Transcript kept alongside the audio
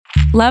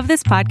Love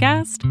this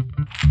podcast?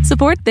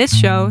 Support this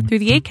show through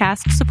the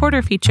Acast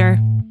supporter feature.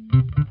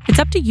 It's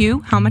up to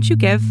you how much you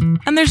give,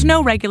 and there's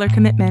no regular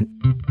commitment.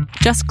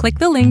 Just click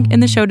the link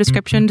in the show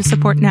description to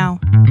support now.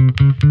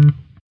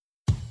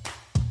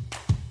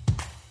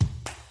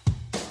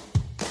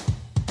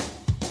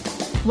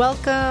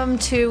 Welcome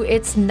to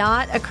It's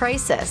Not a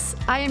Crisis.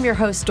 I am your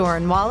host,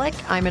 Doran Wallach.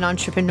 I'm an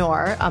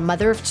entrepreneur, a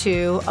mother of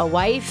two, a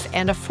wife,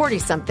 and a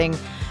 40-something,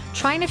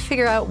 trying to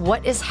figure out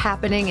what is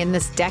happening in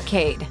this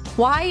decade.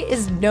 Why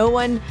is no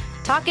one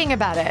talking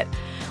about it?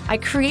 I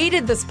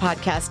created this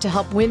podcast to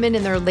help women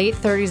in their late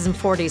 30s and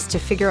 40s to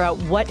figure out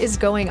what is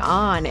going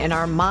on in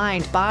our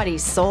mind, body,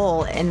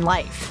 soul, and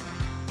life.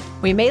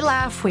 We may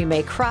laugh, we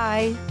may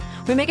cry,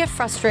 we may get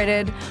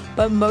frustrated,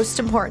 but most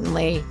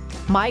importantly,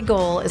 my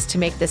goal is to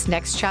make this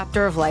next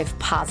chapter of life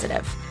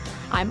positive.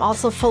 I'm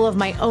also full of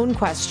my own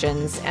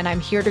questions, and I'm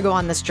here to go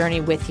on this journey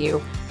with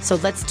you, so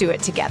let's do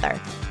it together.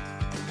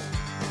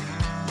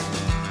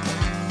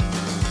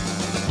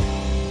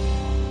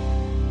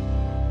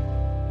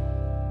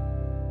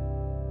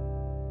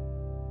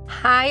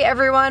 Hi,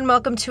 everyone.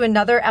 Welcome to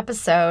another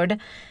episode.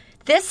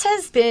 This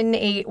has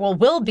been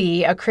will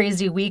be a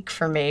crazy week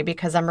for me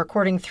because I'm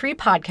recording 3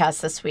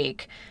 podcasts this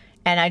week.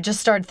 And I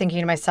just started thinking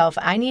to myself,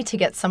 I need to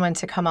get someone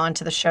to come on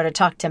to the show to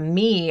talk to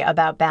me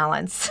about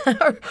balance,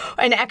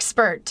 an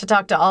expert to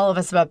talk to all of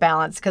us about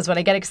balance. Because when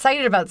I get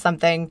excited about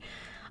something,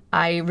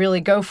 I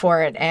really go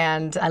for it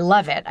and I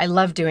love it. I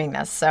love doing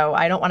this. So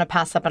I don't want to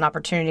pass up an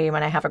opportunity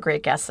when I have a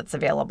great guest that's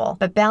available.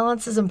 But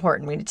balance is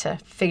important. We need to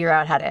figure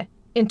out how to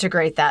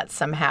integrate that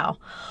somehow.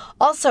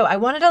 Also, I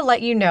wanted to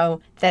let you know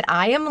that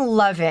I am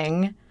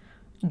loving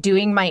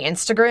doing my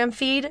Instagram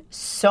feed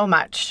so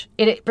much.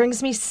 It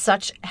brings me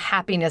such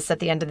happiness at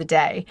the end of the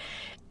day.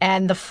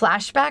 And the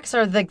flashbacks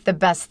are like the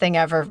best thing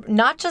ever,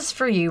 not just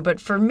for you, but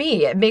for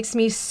me. It makes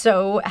me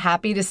so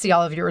happy to see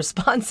all of your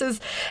responses,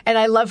 and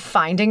I love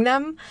finding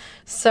them.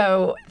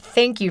 So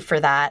thank you for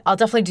that. I'll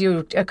definitely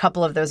do a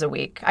couple of those a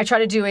week. I try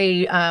to do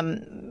a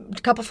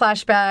couple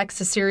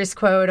flashbacks, a serious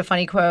quote, a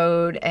funny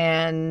quote,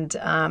 and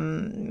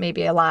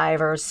maybe a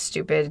live or a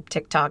stupid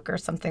TikTok or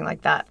something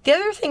like that. The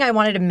other thing I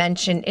wanted to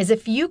mention is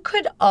if you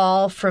could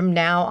all from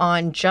now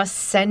on just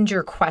send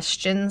your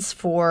questions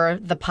for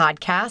the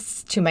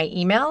podcasts to my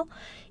email.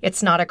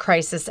 It's not a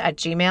crisis at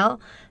Gmail.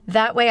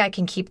 That way I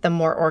can keep them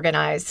more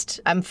organized.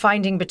 I'm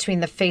finding between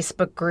the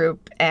Facebook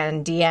group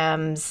and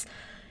DMs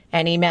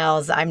and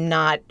emails, I'm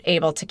not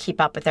able to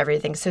keep up with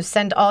everything. So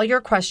send all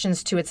your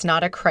questions to it's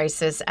not a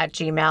crisis at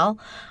Gmail.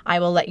 I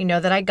will let you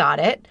know that I got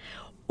it.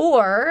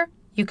 Or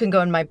you can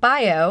go in my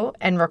bio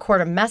and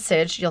record a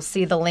message. You'll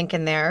see the link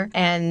in there.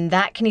 And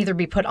that can either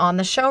be put on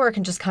the show or it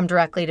can just come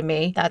directly to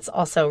me. That's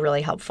also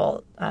really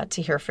helpful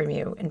to hear from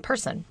you in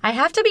person. I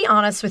have to be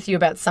honest with you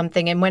about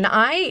something. And when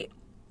I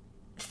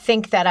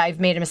think that I've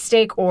made a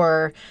mistake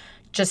or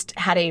just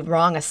had a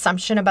wrong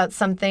assumption about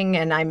something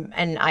and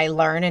I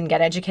learn and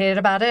get educated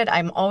about it,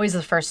 I'm always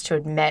the first to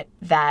admit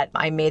that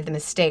I made the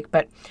mistake.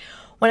 But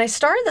when I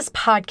started this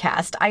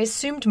podcast, I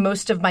assumed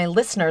most of my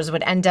listeners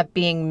would end up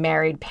being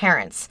married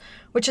parents,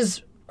 which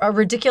is a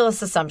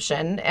ridiculous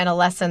assumption and a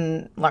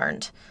lesson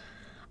learned.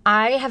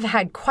 I have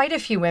had quite a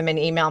few women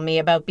email me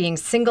about being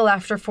single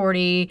after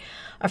 40,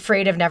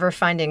 afraid of never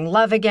finding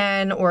love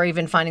again, or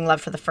even finding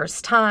love for the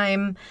first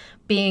time,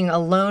 being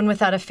alone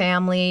without a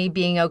family,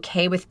 being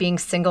okay with being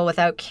single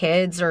without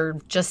kids, or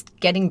just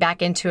getting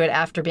back into it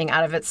after being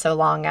out of it so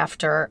long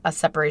after a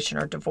separation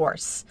or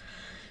divorce.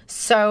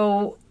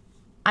 So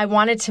I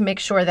wanted to make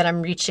sure that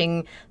I'm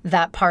reaching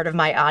that part of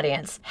my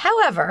audience.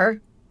 However,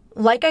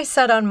 like I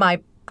said on my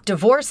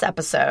divorce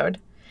episode,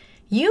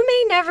 you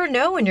may never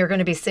know when you're going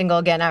to be single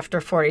again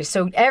after 40,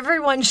 so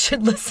everyone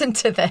should listen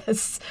to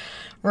this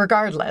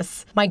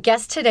regardless. My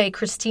guest today,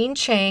 Christine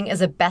Chang,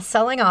 is a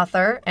best-selling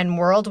author and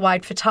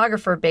worldwide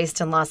photographer based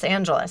in Los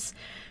Angeles.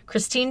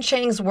 Christine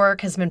Chang's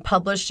work has been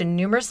published in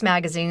numerous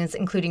magazines,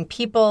 including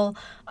People,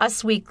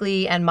 Us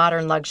Weekly, and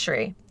Modern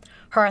Luxury.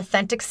 Her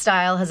authentic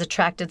style has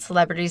attracted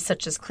celebrities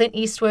such as Clint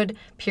Eastwood,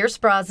 Pierce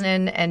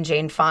Brosnan, and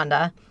Jane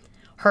Fonda.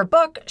 Her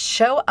book,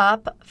 Show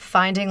Up,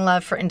 Finding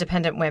Love for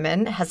Independent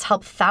Women, has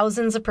helped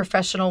thousands of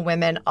professional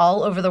women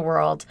all over the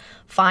world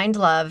find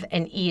love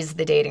and ease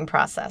the dating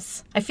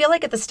process. I feel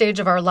like at the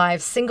stage of our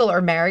lives, single or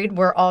married,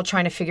 we're all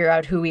trying to figure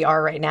out who we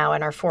are right now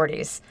in our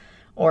 40s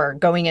or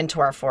going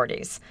into our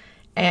 40s.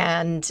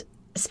 And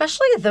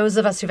especially those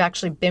of us who've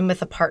actually been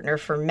with a partner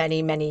for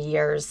many, many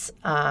years.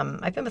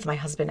 I've been with my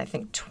husband, I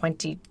think,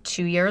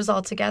 22 years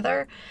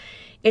altogether.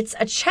 It's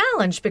a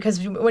challenge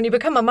because when you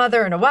become a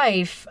mother and a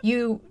wife,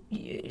 you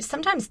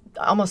sometimes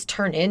almost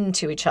turn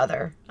into each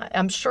other.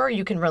 I'm sure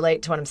you can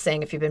relate to what I'm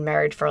saying if you've been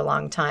married for a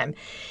long time.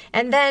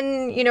 And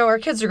then, our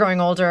kids are growing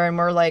older and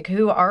we're like,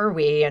 who are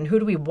we and who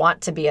do we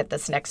want to be at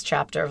this next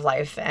chapter of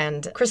life?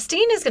 And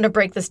Christine is going to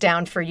break this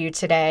down for you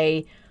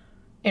today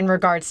in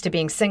regards to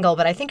being single,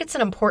 but I think it's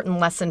an important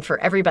lesson for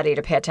everybody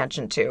to pay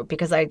attention to,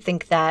 because I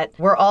think that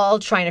we're all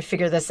trying to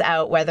figure this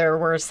out, whether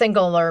we're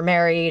single or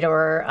married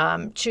or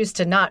choose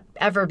to not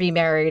ever be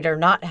married or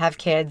not have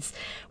kids.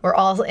 We're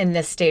all in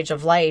this stage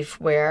of life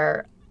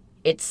where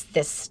it's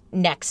this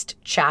next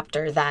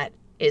chapter that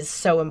is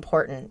so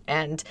important.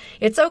 And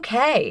it's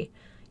okay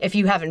if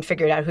you haven't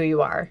figured out who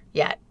you are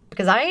yet,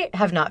 because I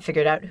have not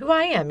figured out who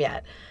I am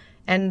yet.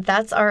 And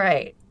that's all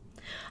right.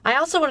 I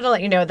also wanted to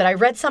let you know that I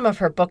read some of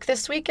her book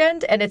this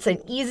weekend, and it's an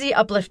easy,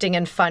 uplifting,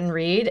 and fun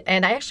read.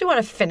 And I actually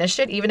want to finish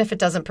it, even if it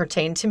doesn't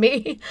pertain to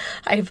me.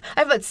 I have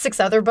about 6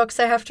 other books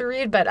I have to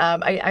read, but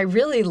I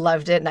really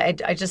loved it.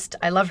 And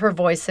I love her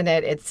voice in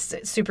it. It's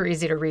super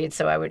easy to read,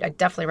 so I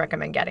definitely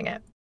recommend getting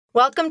it.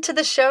 Welcome to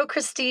the show,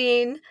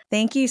 Christine.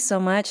 Thank you so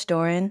much,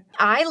 Doran.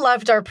 I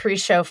loved our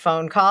pre-show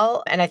phone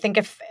call, and I think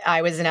if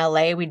I was in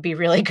LA, we'd be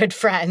really good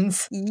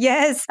friends.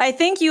 Yes, I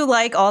think you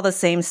like all the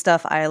same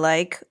stuff I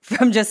like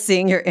from just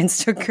seeing your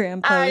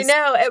Instagram posts. I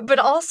know, but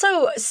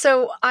also,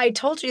 so I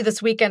told you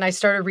this weekend I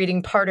started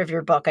reading part of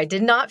your book. I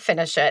did not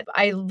finish it.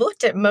 I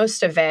looked at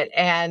most of it,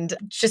 and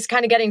just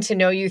kind of getting to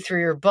know you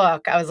through your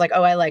book, I was like,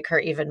 oh, I like her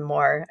even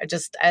more.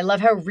 I love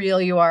how real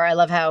you are. I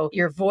love how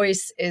your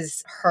voice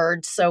is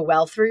heard so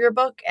well through your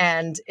book,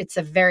 and it's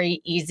a very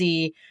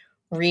easy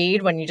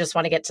read when you just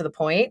want to get to the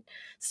point.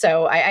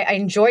 So I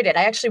enjoyed it.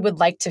 I actually would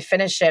like to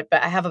finish it,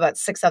 but I have about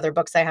 6 other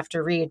books I have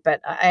to read. But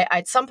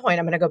at some point,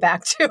 I'm going to go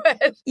back to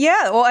it.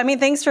 Yeah. Well, I mean,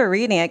 thanks for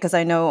reading it, because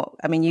I know,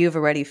 I mean, you've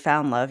already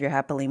found love. You're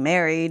happily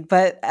married.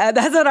 But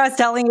that's what I was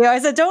telling you. I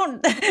said,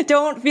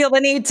 don't feel the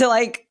need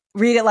to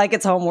read it like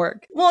it's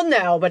homework. Well,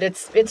 no, but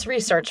it's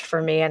research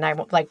for me, and I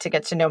like to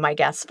get to know my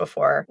guests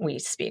before we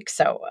speak.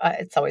 So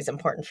it's always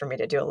important for me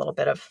to do a little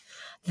bit of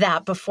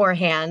that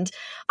beforehand.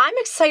 I'm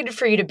excited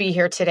for you to be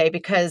here today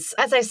because,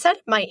 as I said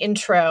in my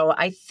intro,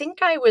 I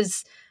think I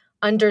was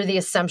under the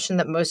assumption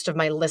that most of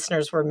my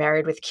listeners were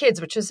married with kids,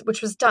 which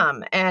was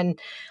dumb. And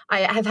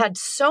I have had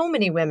so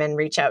many women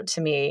reach out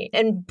to me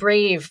and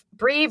brave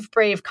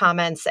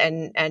comments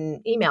and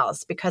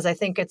emails, because I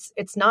think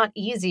it's not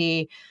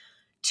easy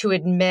to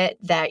admit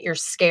that you're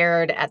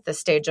scared at this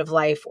stage of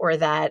life, or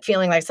that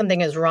feeling like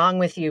something is wrong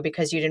with you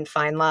because you didn't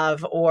find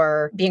love,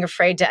 or being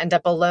afraid to end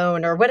up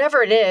alone, or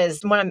whatever it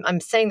is. When I'm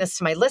saying this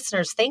to my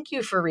listeners, thank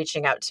you for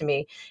reaching out to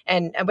me.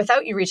 And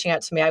without you reaching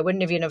out to me, I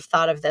wouldn't have even have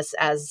thought of this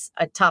as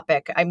a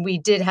topic. I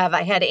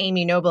had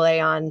Amy Noble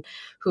on,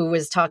 who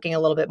was talking a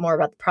little bit more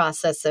about the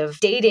process of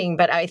dating.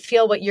 But I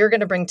feel what you're going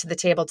to bring to the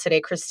table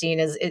today,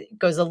 Christine, is it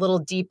goes a little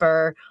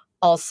deeper,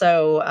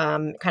 also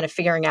kind of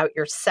figuring out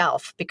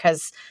yourself,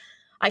 because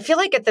I feel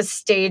like at this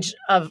stage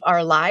of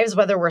our lives,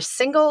 whether we're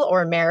single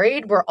or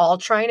married, we're all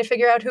trying to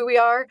figure out who we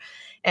are.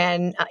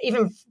 And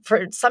even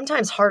for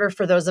sometimes harder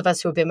for those of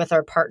us who have been with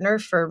our partner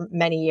for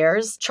many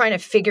years, trying to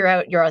figure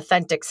out your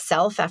authentic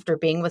self after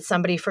being with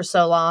somebody for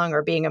so long,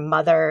 or being a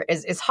mother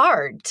is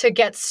hard. To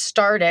get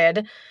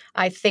started,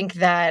 I think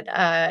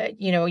that,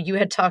 you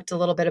had talked a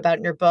little bit about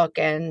in your book,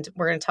 and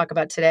we're going to talk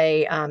about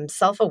today,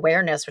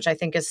 self-awareness, which I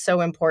think is so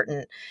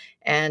important.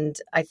 And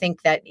I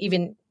think that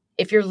even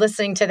if you're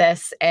listening to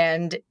this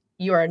and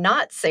you are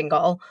not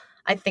single,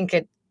 I think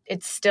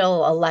it's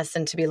still a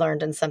lesson to be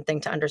learned and something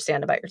to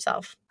understand about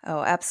yourself.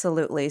 Oh,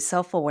 absolutely.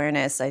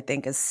 Self-awareness, I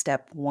think, is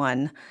step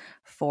 1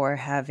 for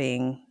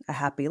having a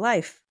happy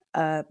life.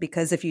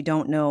 Because if you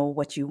don't know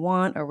what you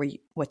want, or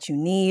what you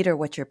need, or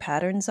what your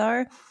patterns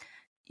are,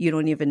 you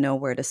don't even know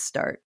where to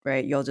start,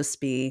 right? You'll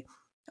just be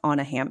on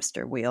a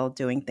hamster wheel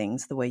doing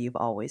things the way you've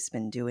always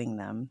been doing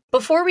them.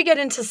 Before we get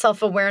into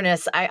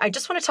self-awareness, I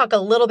just want to talk a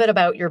little bit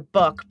about your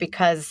book,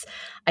 because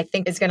I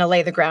think it's going to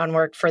lay the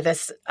groundwork for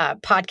this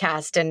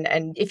podcast.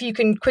 And if you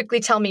can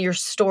quickly tell me your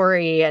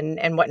story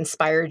and what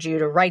inspired you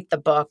to write the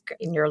book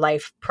in your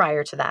life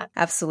prior to that.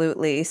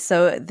 Absolutely.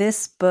 So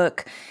this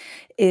book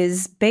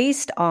is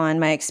based on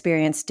my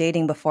experience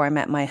dating before I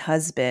met my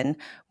husband,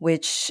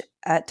 which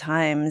at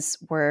times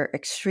were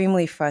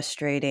extremely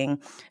frustrating,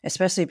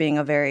 especially being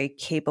a very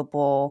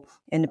capable,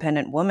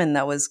 independent woman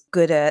that was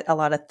good at a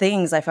lot of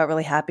things. I felt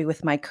really happy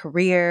with my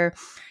career.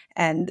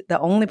 And the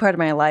only part of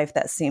my life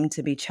that seemed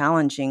to be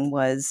challenging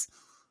was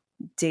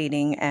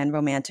dating and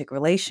romantic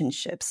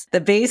relationships.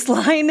 The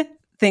baseline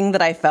thing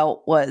that I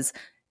felt was,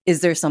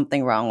 is there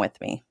something wrong with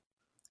me?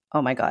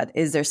 Oh my God,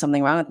 is there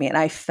something wrong with me? And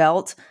I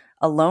felt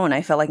alone.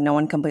 I felt like no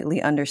one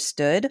completely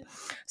understood.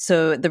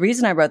 So the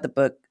reason I wrote the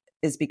book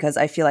is because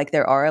I feel like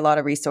there are a lot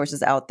of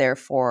resources out there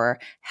for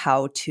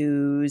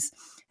how-tos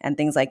and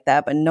things like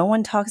that, but no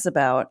one talks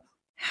about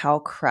how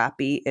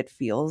crappy it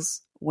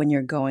feels when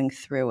you're going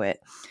through it.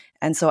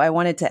 And so I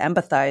wanted to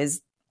empathize,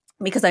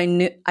 because I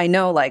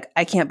know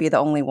I can't be the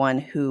only one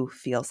who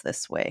feels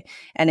this way.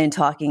 And in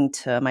talking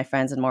to my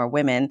friends and more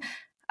women,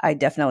 I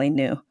definitely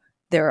knew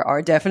there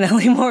are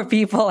definitely more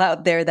people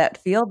out there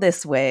that feel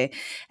this way.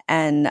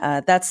 And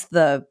that's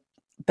the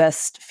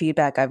best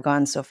feedback I've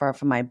gotten so far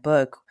from my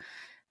book,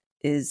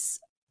 is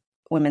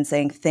women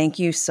saying, thank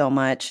you so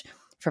much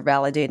for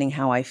validating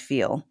how I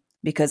feel,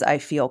 because I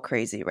feel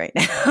crazy right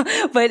now.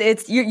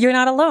 But you're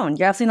not alone.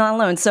 You're absolutely not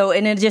alone. So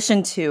in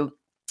addition to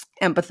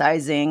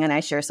empathizing and I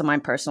share some of my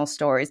personal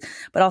stories,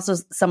 but also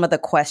some of the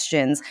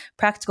questions,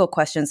 practical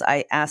questions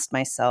I asked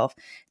myself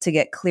to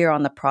get clear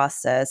on the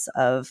process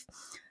of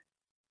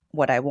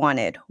what I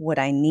wanted, what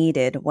I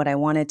needed, what I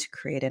wanted to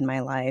create in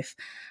my life,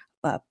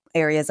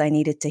 areas I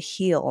needed to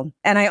heal.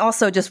 And I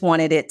also just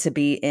wanted it to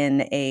be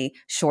in a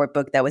short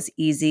book that was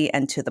easy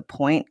and to the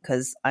point,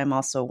 because I'm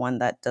also one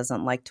that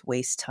doesn't like to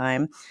waste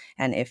time.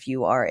 And if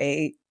you are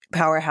a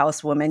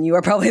powerhouse woman, you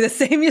are probably the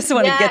same. You just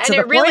want to get to the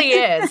point. Really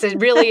is. It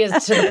really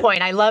is to the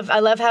point. I love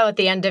how at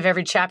the end of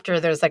every chapter,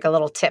 there's like a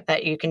little tip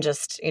that you can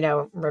just,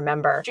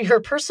 remember.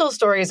 Her personal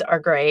stories are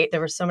great. There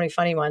were so many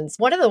funny ones.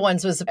 One of the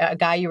ones was a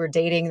guy you were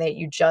dating that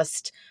you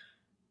just,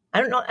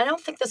 I don't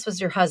think this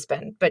was your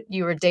husband, but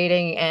you were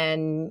dating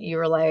and you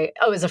were like,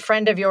 oh, it was a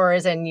friend of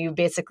yours. And you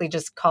basically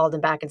just called him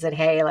back and said,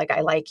 hey, like,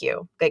 I like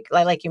you. Like,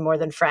 I like you more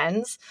than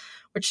friends,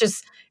 which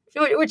is,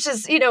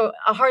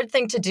 a hard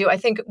thing to do. I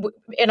think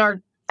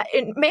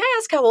may I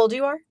ask how old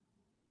you are?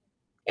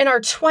 In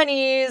our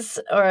 20s,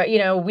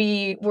 or,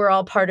 we were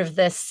all part of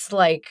this,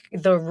 like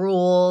the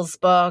rules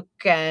book,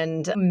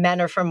 and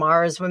men are from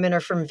Mars, women are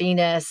from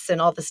Venus,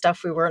 and all the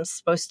stuff we weren't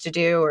supposed to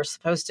do or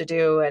supposed to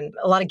do, and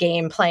a lot of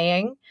game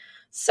playing.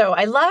 So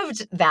I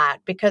loved that,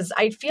 because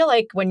I feel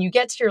like when you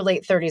get to your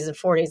late 30s and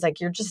 40s, like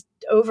you're just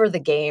over the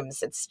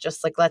games. It's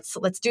just like,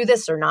 let's do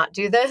this or not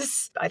do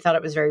this. I thought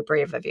it was very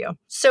brave of you.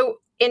 So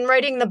in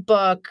writing the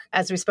book,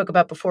 as we spoke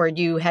about before,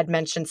 you had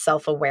mentioned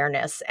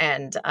self-awareness,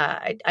 and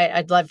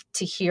I'd love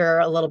to hear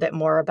a little bit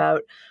more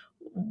about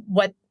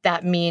what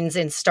that means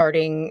in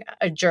starting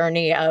a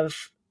journey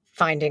of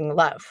finding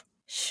love.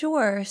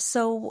 Sure.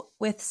 So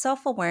with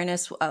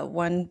self-awareness,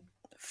 one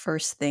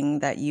first thing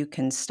that you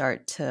can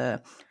start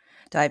to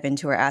dive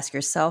into or ask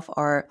yourself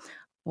are,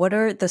 what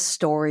are the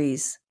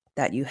stories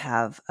that you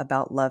have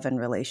about love and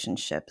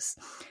relationships?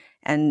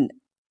 And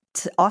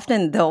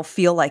often they'll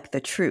feel like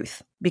the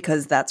truth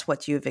because that's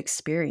what you've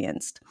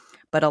experienced.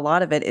 But a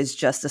lot of it is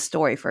just a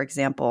story. For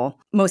example,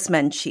 most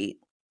men cheat,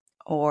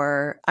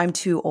 or I'm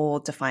too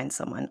old to find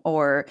someone,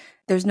 or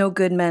there's no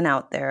good men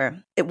out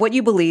there. What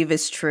you believe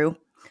is true.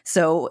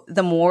 So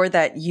the more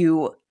that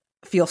you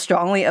feel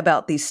strongly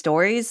about these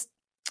stories,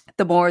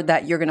 the more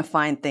that you're going to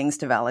find things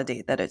to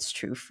validate that it's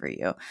true for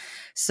you.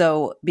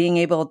 So being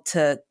able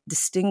to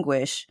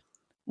distinguish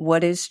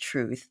what is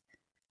truth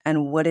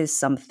and what is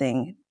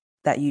something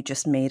that you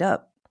just made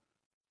up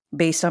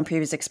based on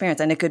previous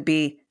experience. And it could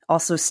be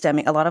also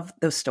stemming, a lot of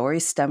those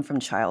stories stem from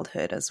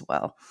childhood as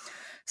well.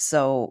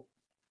 So,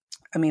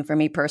 I mean, for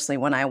me personally,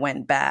 when I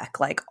went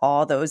back, like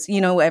all those,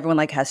 everyone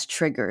like has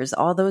triggers,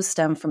 all those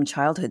stem from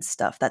childhood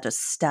stuff that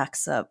just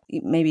stacks up,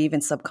 maybe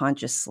even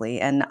subconsciously.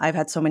 And I've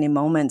had so many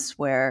moments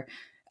where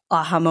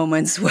aha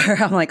moments where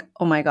I'm like,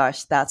 oh my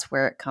gosh, that's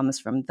where it comes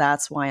from.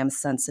 That's why I'm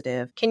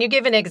sensitive. Can you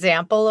give an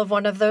example of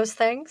one of those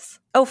things?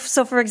 Oh,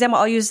 so for example,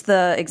 I'll use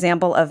the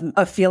example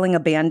of feeling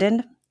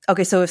abandoned.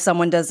 Okay, so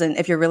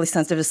if you're really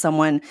sensitive to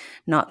someone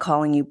not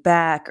calling you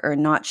back or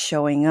not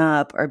showing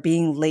up or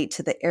being late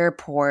to the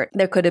airport,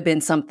 there could have been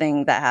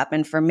something that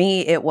happened. For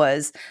me, it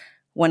was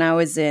when I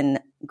was in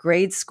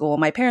grade school,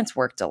 my parents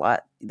worked a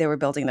lot. They were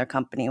building their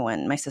company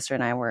when my sister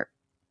and I were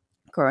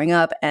growing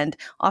up. And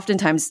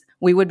oftentimes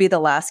we would be the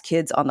last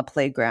kids on the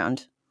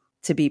playground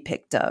to be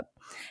picked up.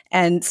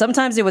 And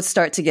sometimes it would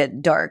start to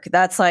get dark.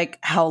 That's like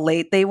how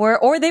late they were.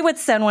 Or they would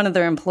send one of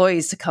their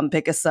employees to come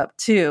pick us up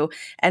too.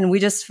 And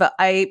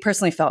I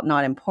personally felt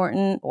not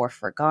important or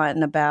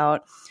forgotten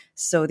about.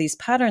 So these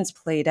patterns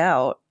played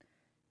out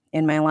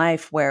in my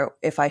life where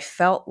if I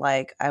felt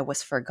like I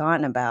was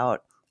forgotten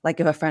about,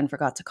 like if a friend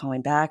forgot to call me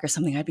back or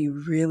something, I'd be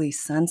really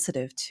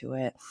sensitive to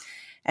it.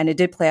 And it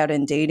did play out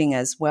in dating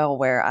as well,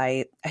 where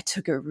I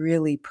took it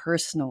really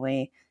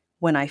personally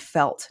when I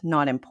felt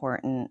not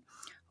important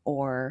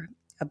or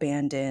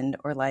abandoned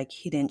or like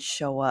he didn't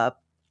show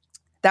up.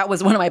 That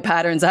was one of my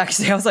patterns,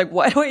 actually. I was like,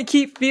 why do I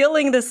keep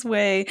feeling this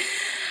way?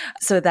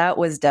 So that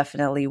was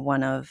definitely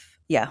one of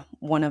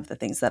the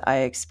things that I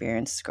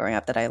experienced growing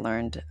up that I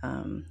learned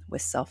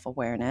with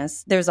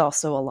self-awareness. There's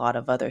also a lot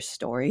of other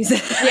stories.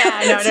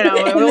 Yeah,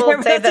 no.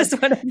 We'll say this.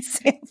 Just one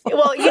example.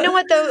 Well, you know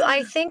what, though?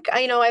 I think,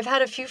 I've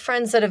had a few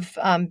friends that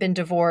have been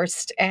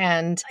divorced.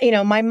 And,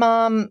 my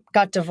mom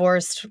got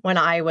divorced when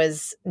I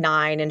was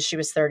 9 and she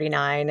was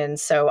 39. And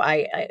so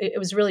it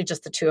was really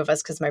just the two of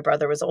us because my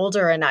brother was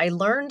older. And I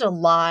learned a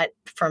lot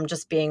from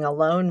just being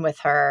alone with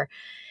her.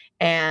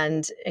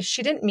 And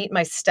she didn't meet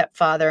my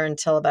stepfather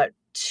until about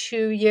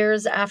 2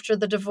 years after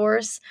the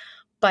divorce,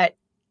 but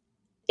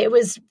it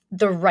was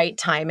the right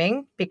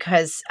timing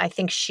because I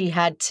think she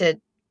had to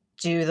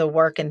do the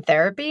work in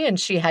therapy and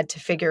she had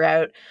to figure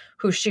out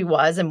who she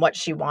was and what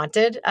she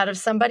wanted out of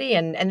somebody.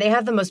 And they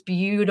have the most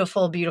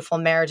beautiful, beautiful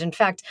marriage. In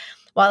fact,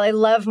 while I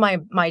love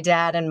my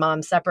dad and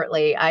mom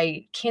separately,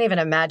 I can't even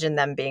imagine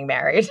them being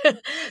married.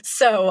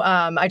 So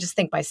I just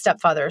think my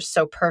stepfather is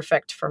so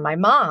perfect for my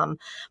mom,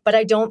 but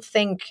I don't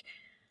think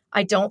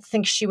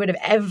she would have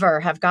ever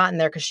have gotten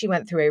there because she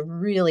went through a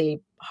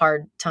really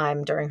hard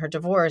time during her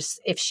divorce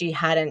if she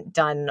hadn't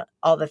done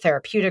all the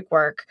therapeutic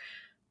work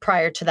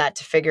prior to that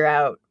to figure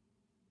out,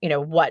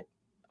 what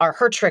are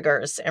her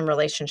triggers in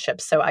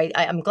relationships. So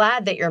I'm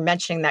glad that you're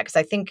mentioning that, because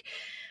I think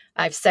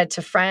I've said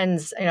to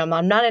friends,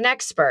 I'm not an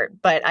expert,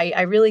 but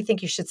I really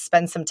think you should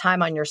spend some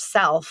time on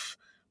yourself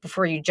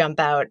before you jump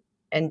out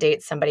and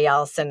date somebody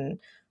else. And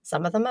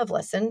some of them have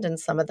listened and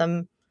some of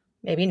them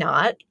maybe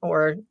not,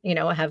 or,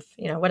 have,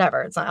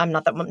 whatever. It's not, I'm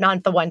not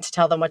the one to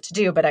tell them what to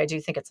do, but I do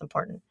think it's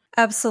important.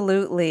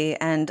 Absolutely.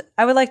 And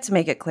I would like to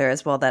make it clear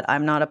as well that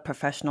I'm not a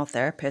professional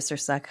therapist or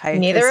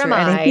psychiatrist Neither am or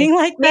anything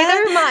like that.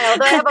 Neither am I,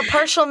 although I have a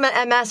partial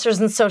master's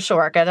in social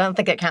work. I don't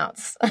think it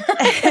counts.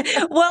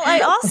 Well,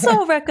 I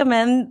also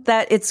recommend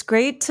that it's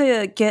great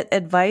to get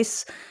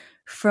advice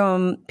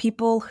from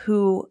people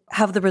who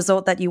have the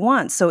result that you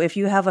want. So if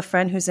you have a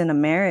friend who's in a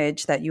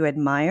marriage that you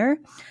admire,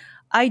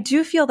 I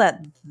do feel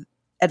that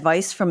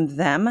advice from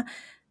them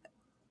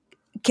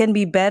can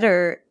be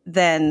better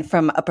than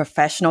from a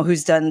professional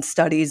who's done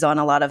studies on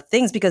a lot of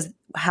things, because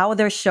how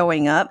they're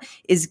showing up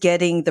is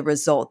getting the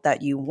result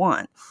that you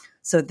want.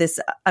 So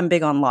I'm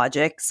big on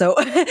logic. So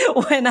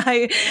when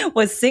I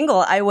was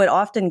single, I would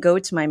often go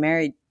to my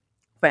married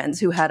friends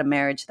who had a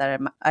marriage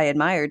that I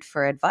admired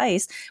for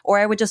advice, or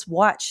I would just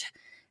watch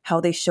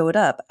how they showed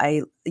up.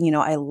 I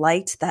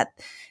liked that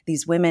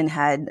these women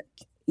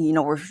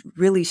were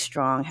really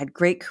strong, had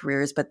great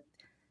careers, but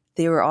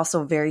they were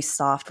also very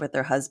soft with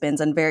their husbands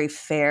and very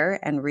fair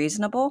and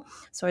reasonable.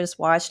 So I just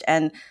watched.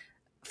 And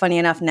funny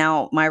enough,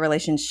 now my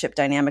relationship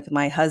dynamic with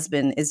my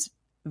husband is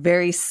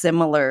very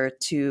similar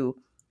to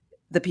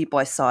the people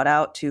I sought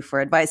out to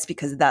for advice,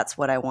 because that's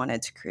what I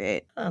wanted to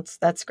create.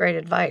 That's great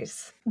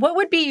advice. What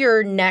would be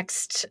your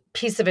next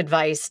piece of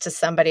advice to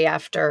somebody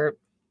after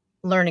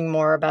learning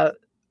more about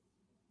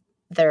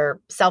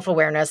their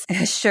self-awareness?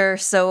 Sure.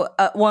 So,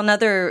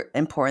 another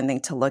important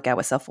thing to look at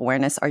with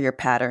self-awareness are your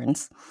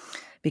patterns.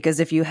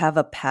 Because if you have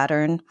a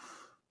pattern,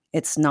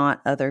 it's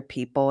not other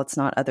people, it's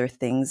not other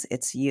things,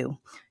 it's you.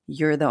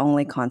 You're the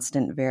only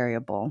constant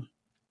variable.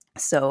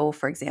 So,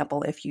 for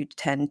example, if you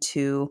tend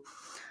to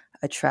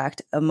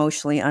attract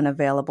emotionally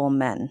unavailable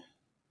men,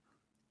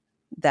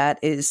 that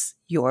is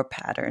your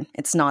pattern.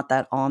 It's not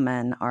that all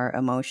men are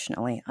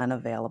emotionally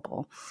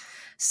unavailable.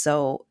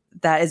 So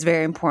that is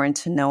very important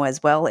to know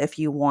as well if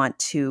you want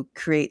to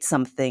create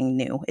something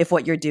new. If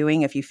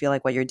you feel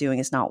like what you're doing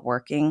is not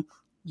working,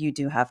 you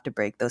do have to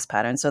break those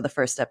patterns. So the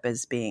first step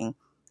is being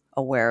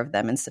aware of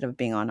them instead of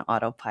being on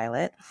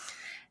autopilot.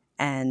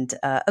 And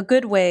a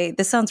good way,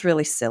 this sounds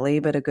really silly,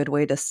 but a good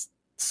way to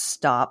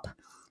stop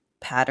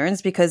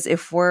patterns, because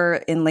if we're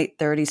in late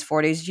 30s,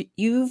 40s,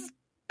 you've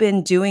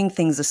been doing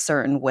things a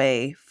certain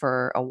way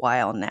for a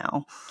while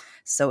now.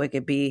 So it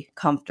could be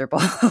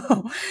comfortable.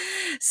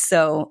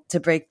 So to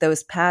break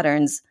those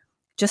patterns,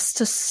 just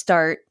to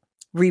start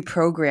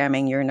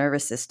reprogramming your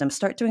nervous system,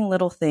 start doing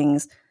little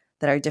things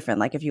that are different.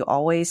 Like if you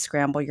always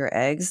scramble your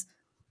eggs,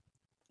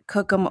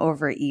 cook them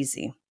over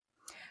easy.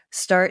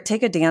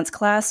 Take a dance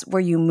class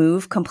where you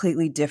move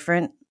completely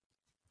different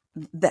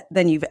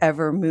than you've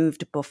ever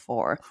moved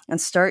before, and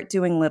start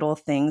doing little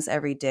things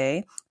every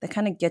day that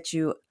kind of get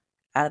you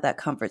out of that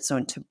comfort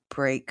zone to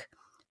break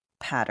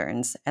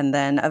patterns. And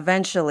then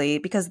eventually,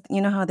 because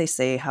you know how they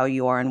say how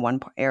you are in one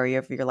area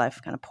of your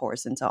life kind of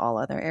pours into all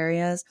other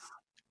areas.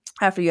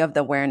 After you have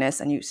the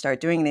awareness and you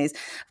start doing these,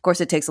 of course,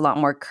 it takes a lot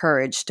more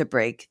courage to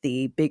break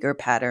the bigger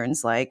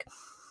patterns. Like,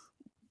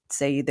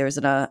 say there's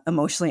an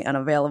emotionally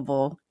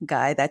unavailable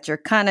guy that you're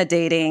kind of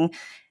dating,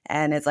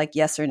 and it's like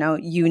yes or no.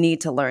 You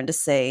need to learn to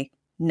say,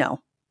 no,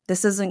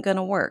 this isn't going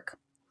to work.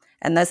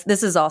 And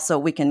this is also,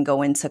 we can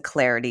go into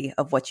clarity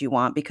of what you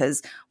want,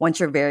 because once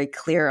you're very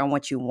clear on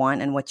what you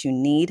want and what you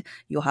need,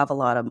 you'll have a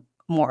lot of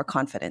more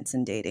confidence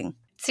in dating.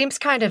 Seems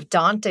kind of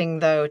daunting,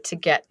 though, to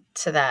get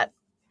to that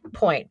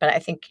point. But I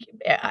think,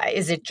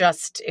 is it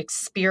just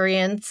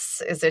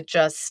experience? Is it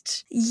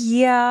just...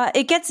 Yeah,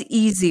 it gets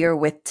easier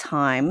with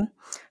time.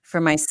 For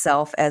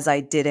myself, as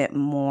I did it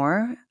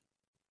more,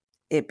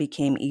 it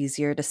became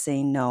easier to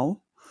say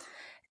no.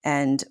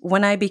 And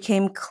when I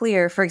became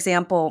clear, for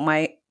example,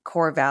 my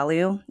core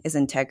value is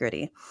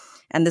integrity.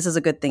 And this is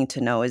a good thing to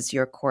know, is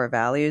your core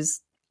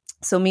values.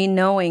 So me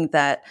knowing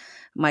that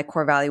my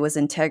core value was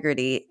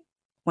integrity,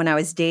 when I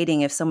was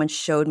dating, if someone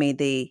showed me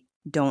they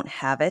don't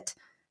have it,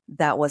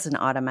 that was an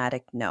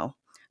automatic no.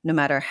 No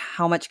matter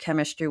how much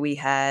chemistry we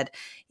had,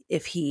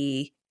 if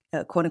he,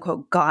 quote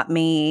unquote, got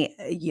me,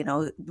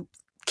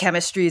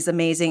 chemistry is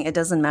amazing, it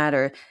doesn't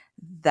matter.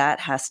 That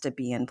has to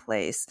be in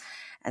place.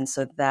 And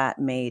so that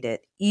made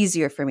it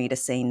easier for me to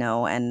say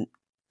no, and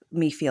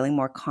me feeling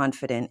more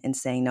confident in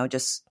saying no,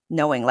 just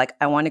knowing like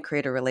I want to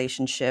create a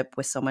relationship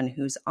with someone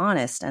who's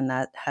honest and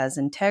that has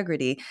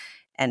integrity.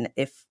 And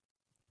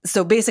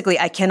so basically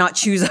I cannot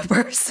choose a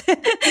person.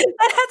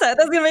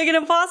 That's going to make it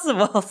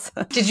impossible.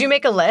 So. Did you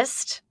make a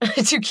list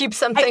to keep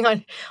something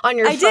on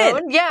your phone?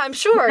 Did. Yeah, I'm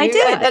sure. I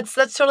did. That's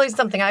totally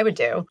something I would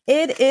do.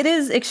 It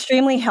is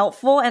extremely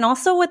helpful. And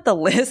also with the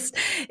list,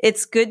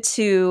 it's good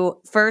to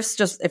first,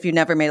 just if you've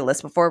never made a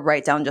list before,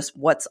 write down just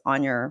what's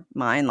on your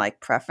mind,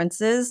 like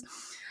preferences,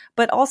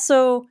 but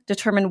also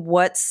determine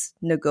what's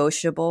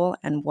negotiable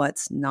and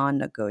what's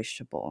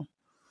non-negotiable.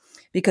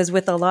 Because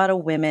with a lot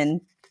of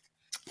women,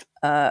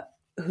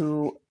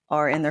 who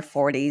are in their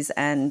 40s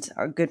and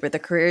are good with their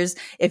careers,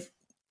 if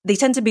they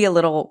tend to be a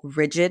little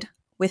rigid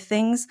with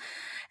things.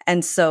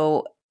 And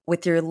so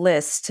with your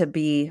list to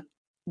be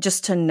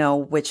just to know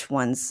which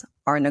ones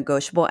are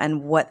negotiable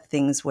and what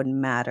things would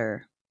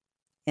matter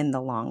in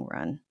the long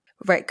run.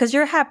 Right. Because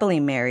you're happily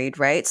married,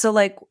 right? So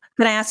like,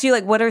 can I ask you,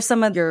 like, what are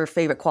some of your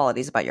favorite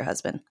qualities about your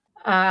husband?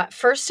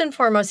 First and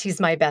foremost,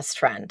 he's my best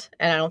friend.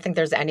 And I don't think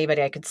there's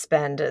anybody I could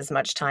spend as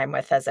much time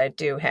with as I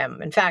do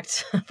him. In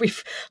fact,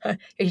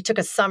 he took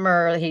a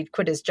summer, he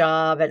quit his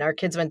job and our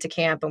kids went to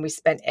camp and we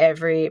spent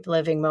every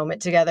living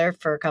moment together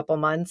for a couple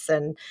months.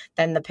 And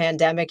then the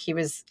pandemic, he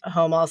was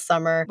home all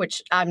summer,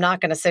 which I'm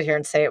not going to sit here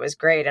and say it was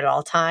great at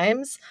all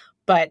times.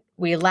 But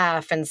we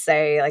laugh and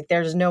say, like,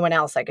 there's no one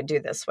else I could do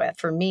this with.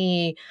 For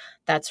me,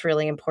 that's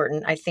really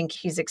important. I think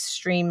he's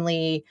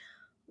extremely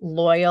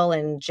loyal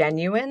and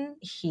genuine.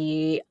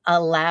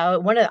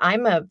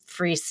 I'm a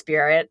free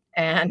spirit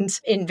and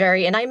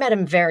I met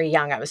him very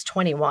young. I was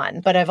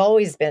 21, but I've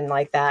always been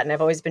like that. And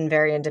I've always been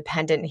very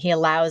independent. He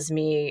allows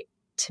me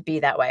to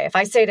be that way. If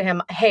I say to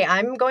him, hey,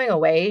 I'm going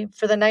away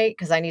for the night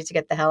because I need to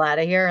get the hell out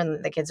of here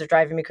and the kids are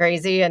driving me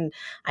crazy and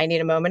I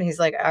need a moment. He's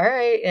like, all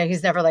right. And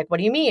he's never like, what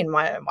do you mean?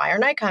 Why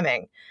aren't I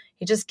coming?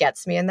 He just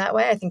gets me in that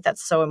way. I think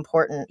that's so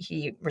important.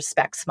 He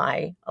respects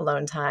my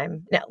alone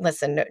time. Now,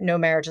 listen, no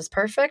marriage is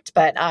perfect,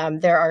 but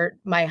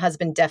my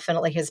husband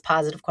definitely, his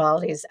positive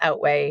qualities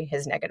outweigh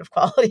his negative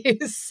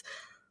qualities.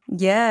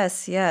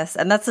 Yes, yes.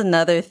 And that's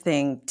another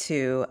thing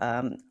too.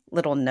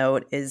 Little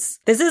note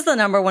is this is the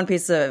number one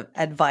piece of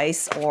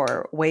advice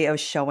or way of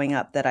showing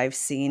up that I've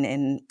seen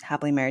in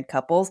happily married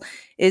couples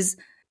is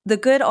the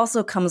good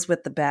also comes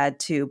with the bad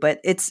too, but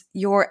it's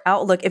your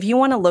outlook. If you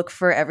want to look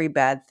for every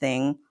bad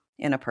thing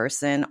in a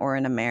person or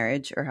in a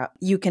marriage,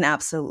 you can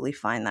absolutely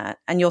find that.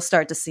 And you'll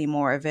start to see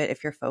more of it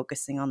if you're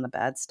focusing on the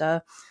bad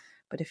stuff.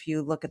 But if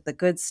you look at the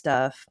good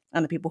stuff,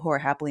 and the people who are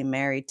happily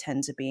married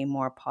tend to be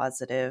more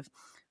positive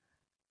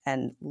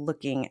and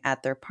looking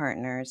at their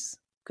partner's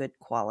good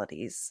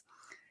qualities.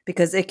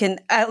 Because it can,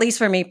 at least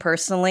for me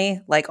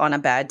personally, like on a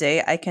bad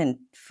day, I could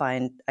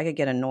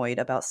get annoyed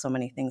about so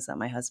many things that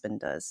my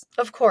husband does.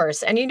 Of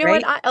course. And you know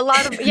right?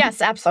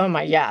 Yes,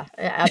 absolutely. Yeah,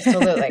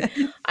 absolutely.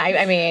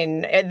 I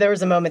mean, there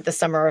was a moment this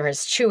summer where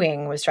his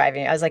chewing was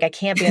driving me. I was like, I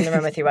can't be in the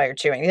room with you while you're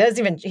chewing.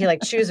 He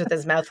like chews with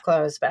his mouth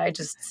closed, but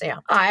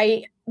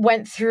I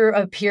went through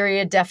a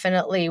period,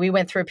 we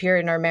went through a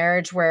period in our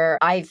marriage where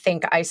I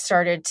think I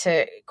started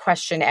to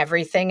question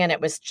everything and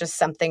it was just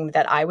something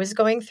that I was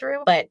going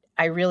through. But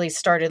I really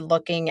started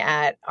looking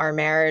at our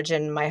marriage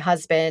and my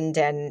husband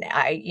and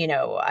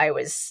I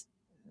was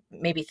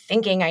maybe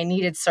thinking I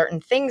needed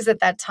certain things at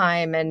that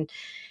time. And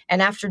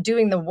after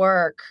doing the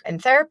work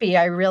and therapy,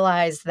 I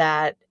realized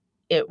that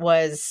it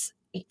was,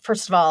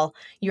 first of all,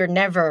 you're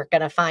never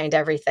going to find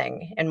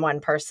everything in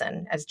one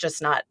person. It's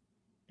just not,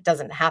 it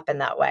doesn't happen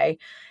that way.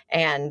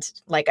 And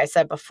like I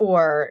said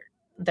before,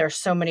 there's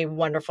so many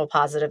wonderful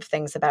positive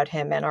things about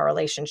him and our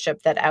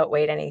relationship that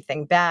outweighed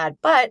anything bad.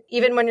 But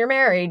even when you're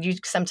married, you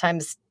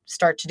sometimes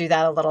start to do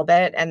that a little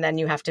bit. And then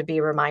you have to be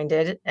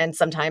reminded. And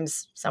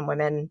sometimes some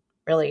women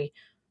really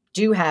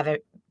do have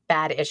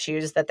bad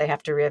issues that they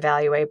have to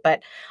reevaluate.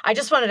 But I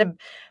just wanted to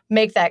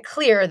make that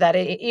clear that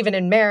even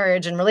in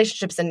marriage and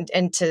relationships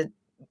and to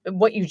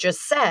what you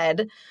just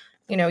said,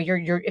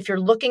 if you're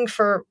looking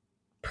for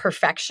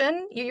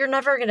perfection, you're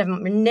never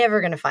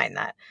going to find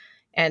that.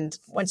 And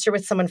once you're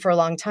with someone for a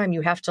long time,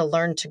 you have to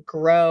learn to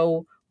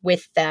grow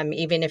with them,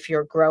 even if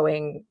you're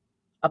growing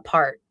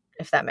apart,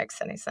 if that makes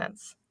any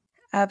sense.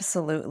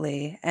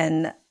 Absolutely.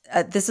 And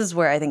this is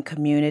where I think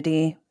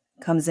community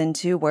comes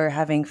into, where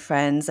having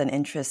friends and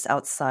interests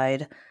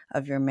outside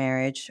of your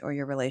marriage or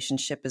your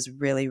relationship is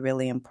really,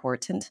 really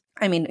important.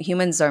 I mean,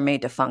 humans are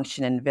made to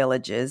function in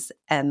villages,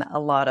 and a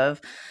lot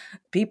of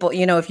people,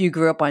 if you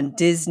grew up on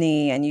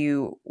Disney and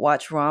you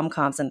watch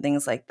rom-coms and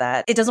things like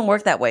that, it doesn't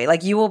work that way.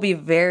 Like, you will be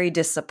very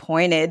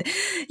disappointed,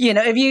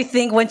 if you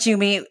think once you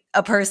meet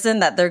a person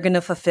that they're going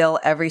to fulfill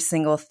every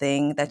single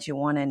thing that you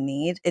want and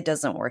need. It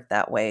doesn't work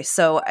that way.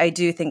 So I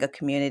do think a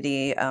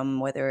community,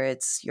 whether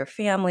it's your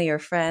family or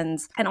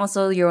friends, and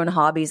also your own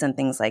hobbies and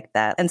things like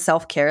that. And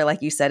self-care,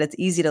 like you said, it's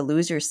easy to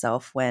lose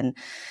yourself when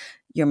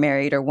you're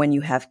married or when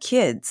you have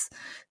kids.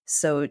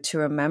 So to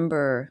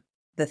remember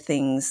the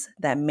things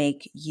that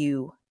make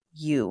you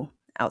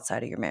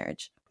outside of your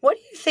marriage. What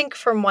do you think,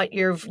 from what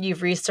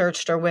you've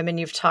researched or women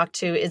you've talked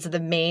to, is the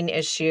main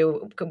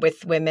issue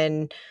with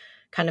women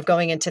kind of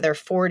going into their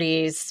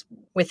 40s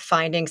with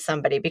finding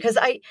somebody? Because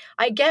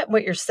I get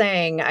what you're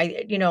saying.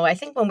 I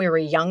think when we were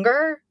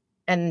younger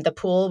and the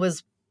pool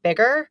was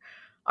bigger,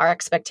 our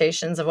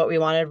expectations of what we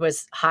wanted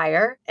was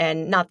higher.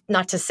 And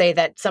not to say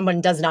that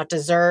someone does not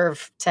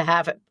deserve to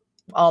have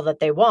all that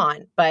they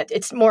want, but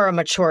it's more a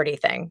maturity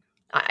thing.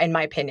 In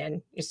my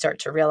opinion, you start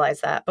to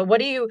realize that. But what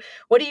do you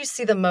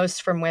see the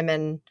most from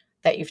women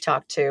that you've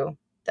talked to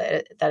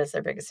that is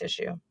their biggest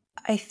issue?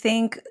 I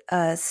think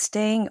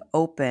staying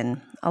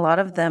open. A lot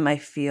of them, I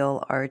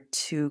feel, are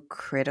too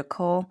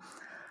critical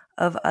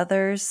of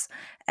others.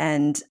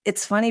 And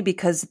it's funny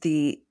because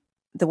the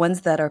the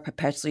ones that are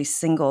perpetually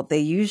single, they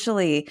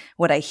usually,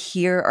 what I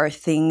hear are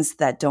things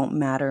that don't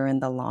matter in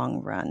the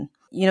long run.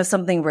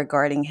 Something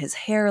regarding his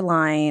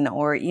hairline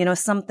or,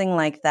 something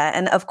like that.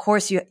 And of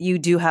course, you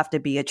do have to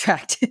be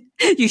attracted.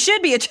 You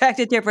should be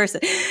attracted to your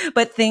person.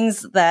 But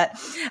things that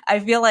I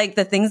feel like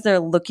the things they're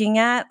looking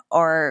at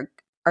are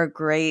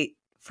great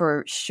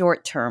for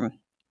short-term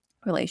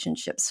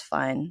relationships.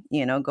 Fine,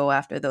 go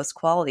after those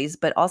qualities.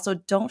 But also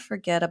don't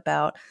forget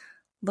about,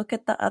 look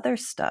at the other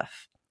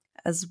stuff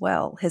as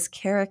well. His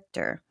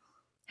character,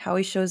 how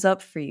he shows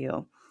up for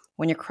you.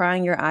 When you're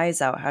crying your eyes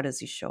out, how does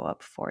he show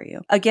up for you?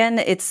 Again,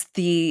 it's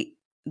the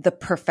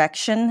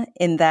perfection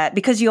in that,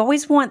 because you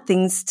always want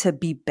things to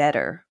be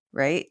better,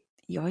 right?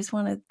 You always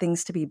want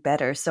things to be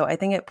better. So I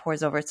think it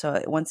pours over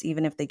to once,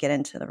 even if they get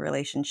into the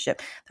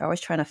relationship, they're always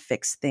trying to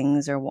fix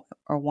things or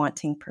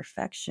wanting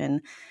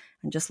perfection,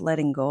 and just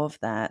letting go of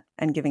that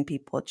and giving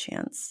people a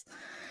chance.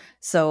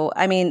 So,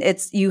 I mean,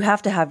 you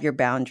have to have your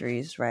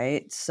boundaries,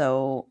 right?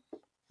 So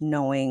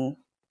knowing,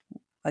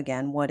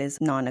 again, what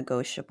is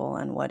non-negotiable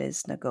and what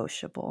is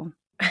negotiable.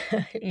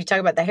 You talk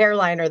about the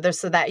hairline or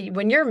this or that.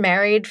 When you're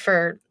married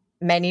for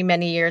many,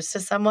 many years to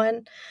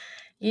someone,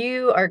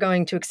 you are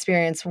going to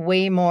experience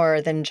way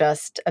more than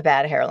just a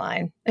bad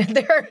hairline.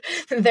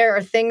 There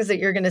are things that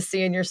you're going to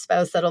see in your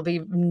spouse that'll be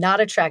not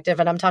attractive.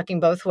 And I'm talking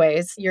both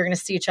ways. You're going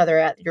to see each other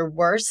at your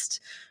worst.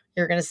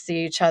 You're going to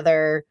see each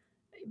other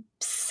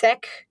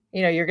sick.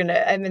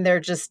 There are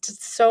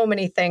just so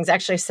many things.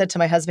 Actually, I said to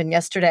my husband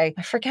yesterday,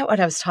 I forget what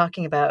I was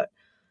talking about,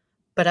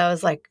 but I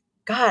was like,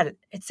 God,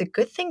 it's a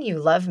good thing you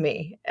love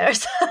me. Or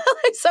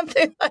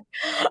something like,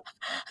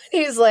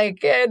 he's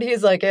like,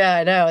 yeah,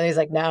 I know. And he's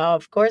like, no,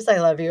 of course I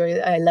love you.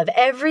 I love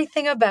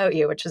everything about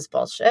you, which is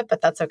bullshit, but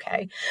that's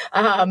okay.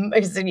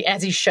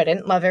 As he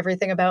shouldn't love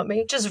everything about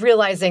me. Just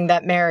realizing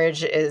that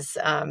marriage is,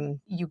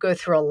 you go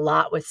through a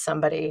lot with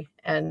somebody,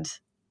 and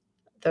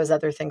those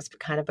other things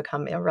kind of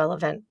become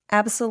irrelevant.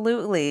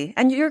 Absolutely.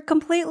 And you're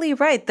completely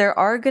right. There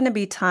are going to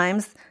be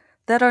times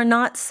that are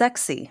not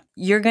sexy.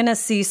 You're going to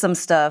see some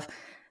stuff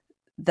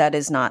that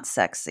is not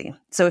sexy.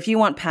 So if you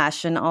want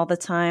passion all the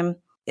time,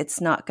 it's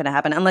not going to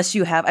happen unless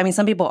you have,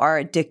 some people are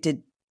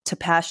addicted to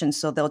passion,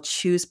 so they'll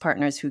choose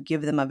partners who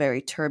give them a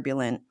very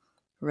turbulent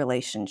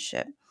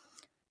relationship,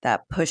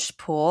 that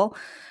push-pull.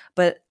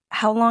 But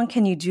how long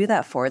can you do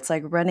that for? It's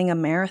like running a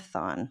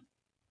marathon.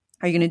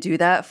 Are you going to do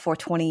that for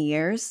 20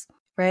 years?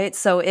 Right?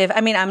 So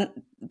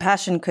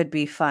passion could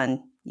be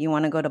fun. You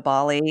want to go to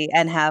Bali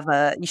and have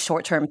a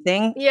short-term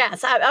thing?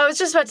 Yes, I was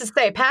just about to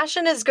say,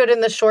 passion is good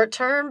in the short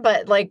term,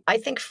 but I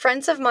think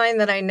friends of mine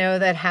that I know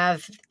that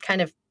have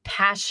kind of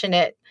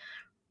passionate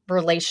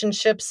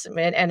relationships,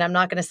 and I'm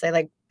not going to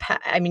say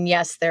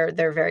yes, they're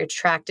very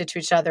attracted to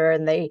each other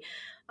and they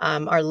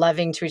are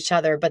loving to each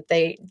other, but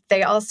they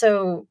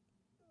also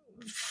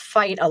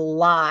fight a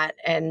lot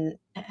and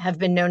have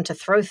been known to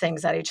throw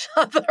things at each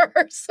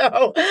other.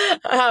 So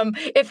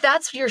if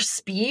that's your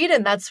speed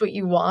and that's what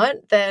you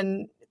want,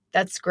 then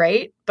that's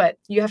great. But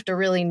you have to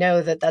really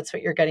know that that's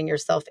what you're getting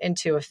yourself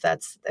into if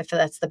that's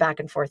the back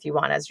and forth you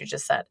want, as you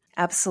just said.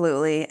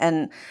 Absolutely.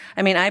 And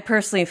I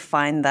personally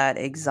find that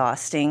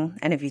exhausting.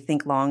 And if you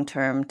think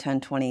long-term,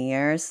 10, 20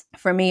 years,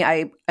 for me,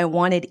 I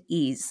wanted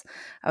ease.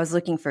 I was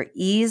looking for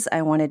ease.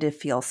 I wanted to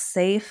feel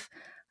safe.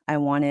 I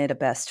wanted a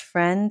best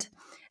friend.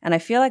 And I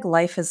feel like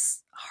life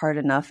is hard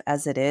enough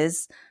as it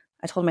is.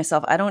 I told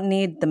myself, I don't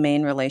need the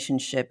main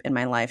relationship in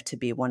my life to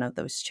be one of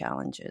those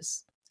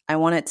challenges. I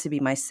want it to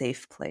be my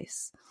safe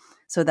place.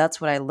 So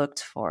that's what I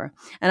looked for.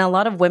 And a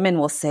lot of women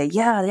will say,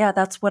 yeah,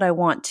 that's what I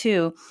want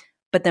too.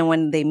 But then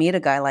when they meet a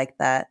guy like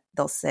that,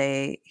 they'll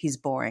say he's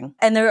boring.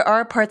 And there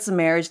are parts of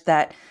marriage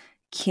that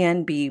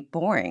can be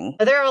boring.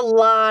 There are a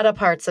lot of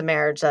parts of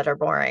marriage that are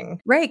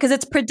boring. Right, because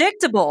it's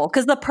predictable,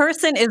 because the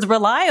person is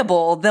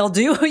reliable. They'll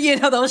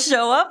they'll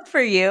show up for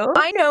you.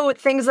 I know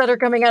things that are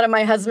coming out of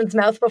my husband's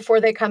mouth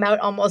before they come out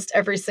almost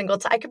every single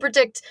time. I can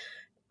predict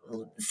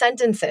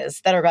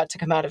sentences that are about to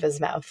come out of his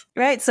mouth.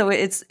 Right, so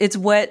it's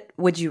what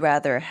would you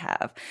rather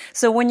have?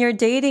 So when you're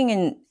dating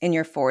in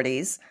your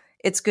 40s,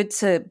 it's good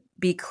to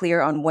be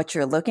clear on what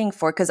you're looking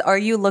for, because are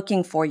you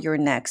looking for your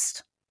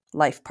next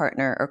life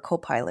partner or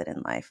co-pilot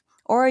in life?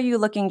 Or are you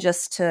looking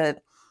just to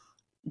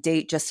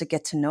date just to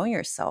get to know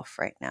yourself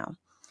right now?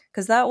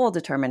 Because that will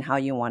determine how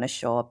you want to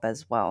show up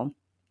as well.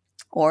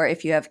 Or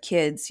if you have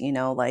kids,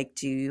 are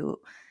you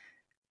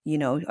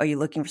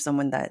looking for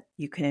someone that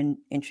you can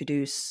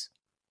introduce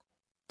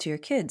to your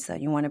kids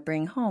that you want to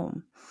bring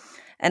home?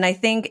 And I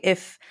think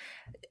if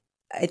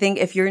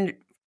you're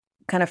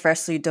kind of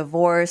freshly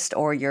divorced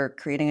or you're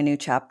creating a new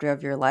chapter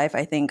of your life,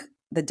 I think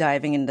the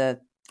diving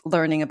into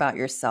learning about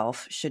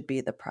yourself should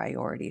be the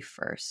priority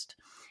first.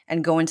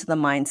 And go into the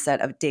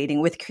mindset of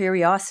dating with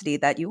curiosity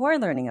that you are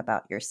learning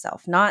about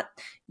yourself, not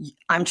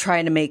I'm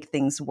trying to make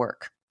things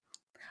work.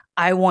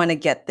 I want to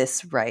get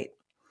this right.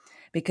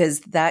 Because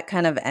that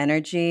kind of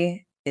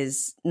energy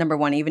is, number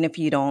one, even if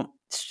you don't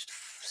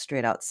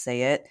straight out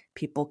say it,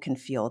 people can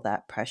feel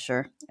that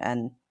pressure.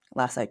 And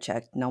last I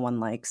checked, no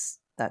one likes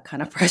that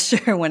kind of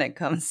pressure when it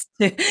comes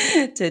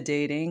to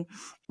dating.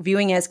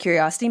 Viewing it as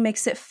curiosity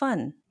makes it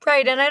fun.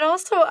 Right. And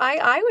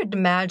I would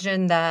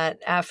imagine that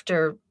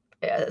after,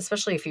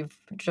 especially if you've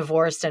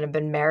divorced and have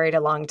been married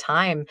a long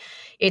time,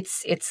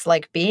 it's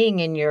like being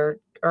in your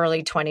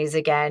early 20s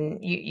again.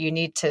 You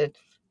need to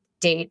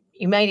date.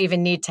 You might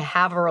even need to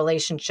have a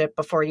relationship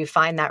before you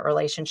find that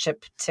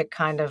relationship to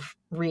kind of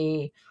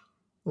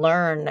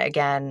relearn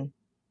again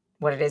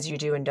what it is you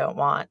do and don't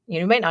want.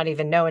 You might not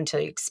even know until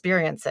you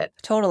experience it.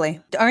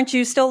 Totally. Aren't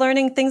you still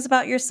learning things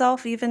about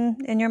yourself even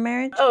in your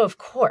marriage? Oh, of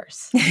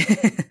course.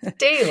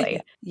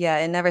 Daily. Yeah,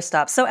 it never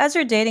stops. So as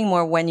you're dating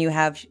more, when you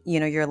have,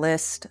 your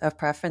list of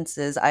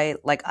preferences, I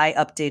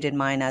updated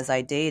mine as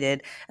I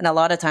dated. And a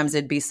lot of times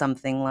it'd be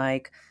something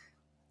like,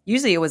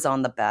 usually it was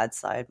on the bad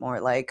side, more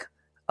like,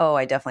 oh,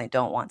 I definitely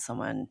don't want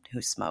someone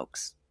who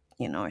smokes,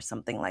 or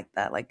something like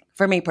that. Like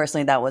for me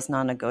personally, that was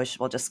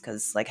non-negotiable just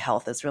because like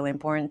health is really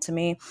important to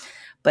me.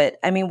 But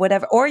I mean,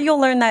 whatever. Or you'll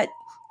learn that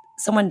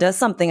someone does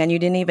something and you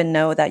didn't even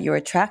know that you're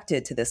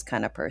attracted to this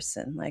kind of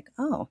person. Like,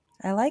 oh,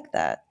 I like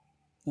that.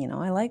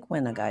 I like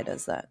when a guy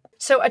does that.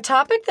 So a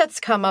topic that's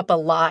come up a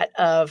lot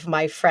of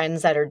my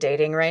friends that are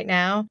dating right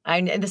now,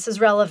 and this is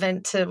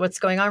relevant to what's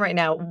going on right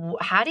now.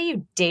 How do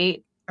you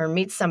date or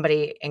meet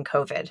somebody in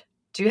COVID?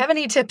 Do you have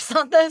any tips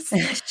on this?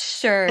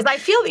 Sure. Because I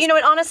feel, and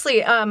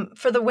honestly,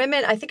 for the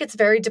women, I think it's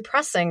very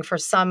depressing for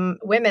some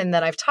women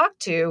that I've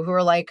talked to who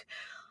are like,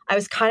 I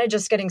was kind of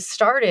just getting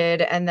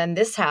started and then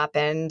this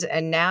happened.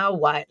 And now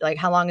what? Like,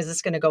 how long is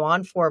this going to go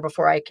on for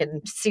before I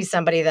can see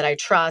somebody that I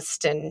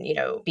trust and,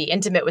 be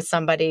intimate with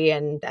somebody?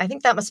 And I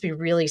think that must be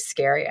really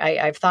scary.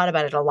 I've thought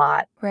about it a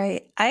lot.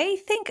 Right. I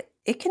think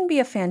it can be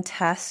a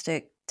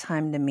fantastic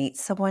time to meet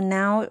someone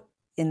now,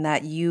 in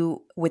that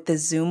with the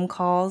Zoom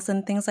calls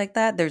and things like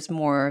that, there's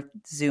more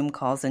Zoom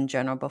calls in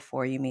general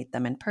before you meet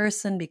them in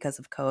person because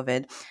of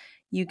COVID.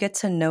 You get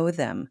to know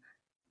them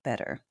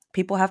better.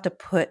 People have to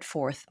put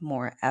forth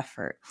more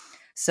effort.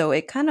 So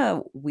it kind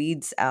of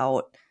weeds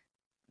out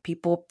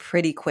people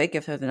pretty quick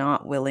if they're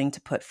not willing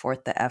to put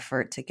forth the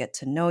effort to get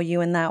to know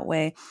you in that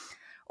way.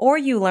 Or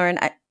you learn,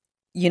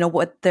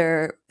 what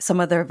some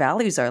of their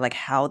values are, like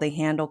how they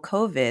handle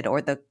COVID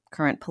or the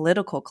current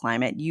political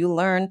climate. You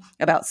learn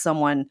about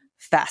someone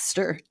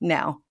faster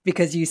now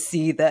because you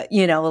see that,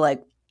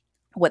 like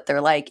what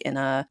they're like in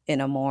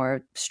a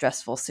more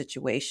stressful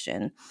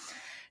situation.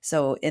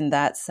 So in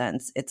that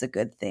sense, it's a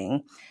good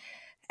thing.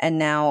 And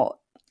now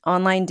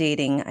online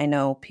dating, I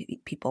know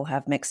people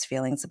have mixed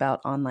feelings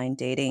about online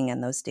dating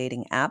and those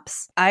dating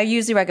apps. I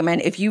usually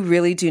recommend, if you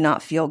really do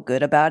not feel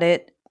good about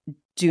it,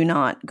 do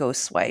not go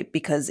swipe,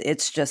 because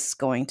it's just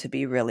going to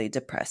be really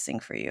depressing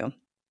for you.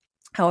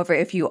 However,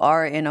 if you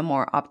are in a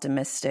more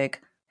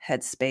optimistic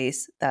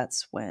headspace,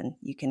 that's when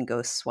you can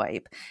go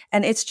swipe.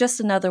 And it's just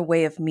another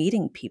way of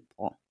meeting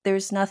people.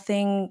 There's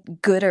nothing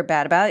good or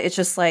bad about it. It's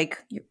just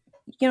like,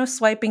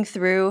 swiping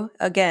through,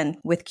 again,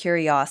 with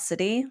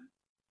curiosity.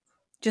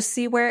 Just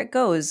see where it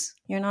goes.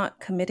 You're not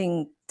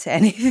committing to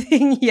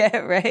anything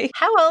yet, right?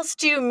 How else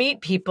do you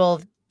meet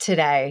people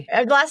today?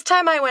 Last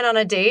time I went on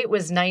a date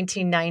was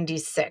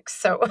 1996.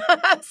 So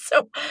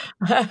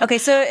Okay,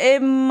 so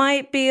it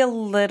might be a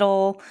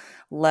little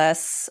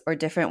less or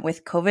different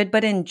with COVID,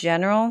 but in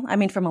general, I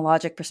mean, from a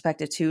logic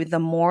perspective too, the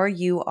more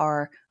you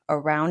are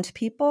around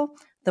people,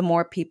 the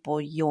more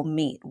people you'll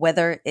meet,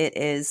 whether it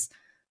is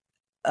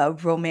a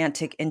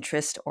romantic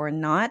interest or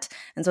not.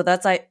 And so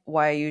that's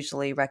why I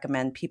usually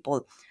recommend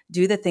people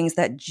do the things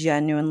that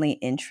genuinely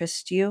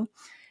interest you,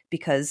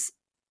 because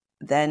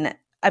then,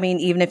 I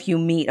mean, even if you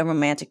meet a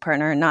romantic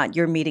partner or not,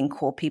 you're meeting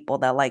cool people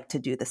that like to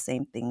do the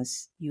same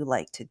things you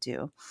like to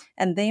do.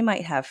 And they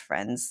might have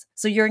friends.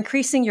 So you're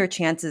increasing your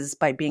chances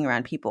by being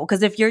around people.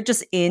 Because if you're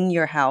just in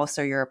your house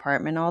or your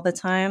apartment all the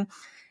time,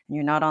 and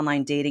you're not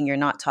online dating, you're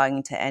not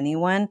talking to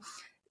anyone,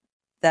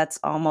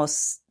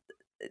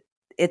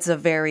 it's a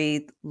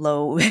very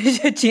low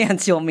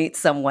chance you'll meet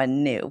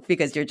someone new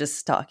because you're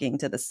just talking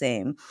to the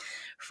same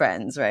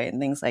friends, right?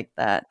 And things like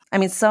that. I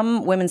mean,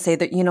 some women say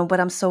that, but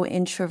I'm so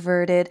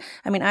introverted.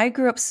 I mean, I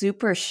grew up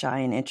super shy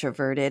and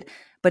introverted,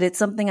 but it's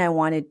something I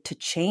wanted to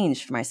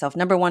change for myself.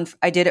 Number one,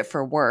 I did it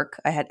for work.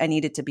 I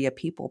needed to be a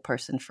people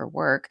person for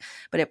work,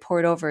 but it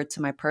poured over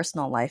to my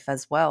personal life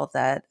as well,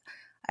 that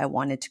I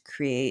wanted to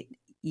create,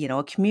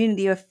 a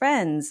community of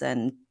friends,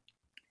 and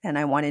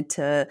I wanted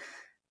to,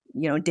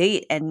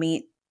 date and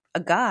meet a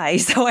guy.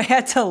 So I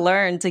had to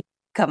learn to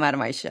come out of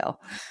my shell.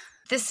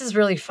 This is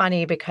really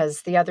funny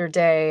because the other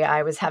day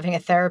I was having a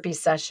therapy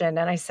session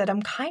and I said,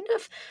 I'm kind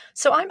of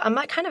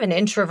an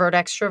introvert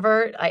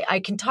extrovert.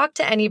 I can talk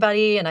to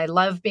anybody and I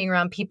love being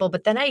around people,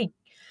 but then I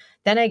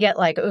get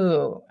like,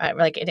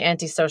 like an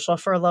antisocial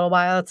for a little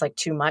while. It's like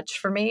too much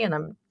for me and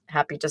I'm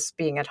happy just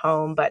being at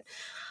home. But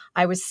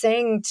I was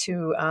saying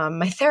to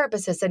my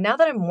therapist, I said, now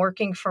that I'm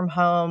working from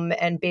home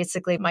and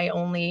basically my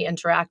only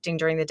interacting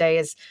during the day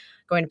is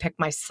going to pick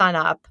my son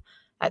up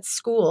at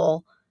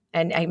school,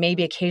 and I may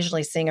be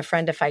occasionally seeing a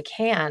friend if I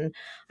can,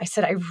 I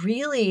said, I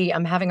really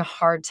am having a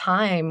hard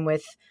time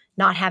with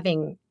not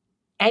having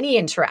any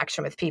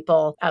interaction with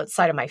people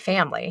outside of my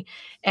family.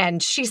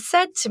 And she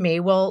said to me,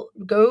 well,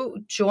 go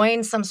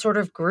join some sort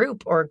of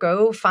group or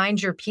go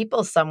find your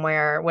people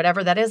somewhere,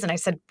 whatever that is. And I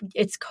said,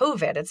 it's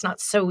COVID. It's not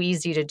so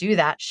easy to do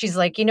that. She's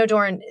like,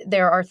 Doran,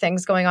 there are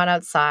things going on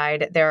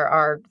outside. There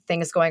are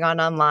things going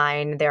on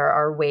online. There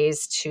are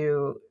ways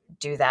to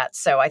do that.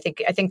 So I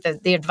think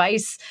that the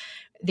advice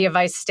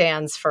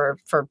stands for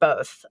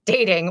both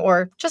dating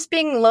or just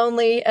being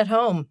lonely at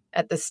home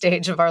at this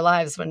stage of our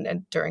lives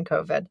during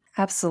COVID.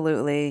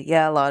 Absolutely.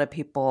 Yeah, a lot of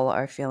people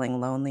are feeling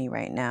lonely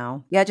right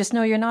now. Yeah, just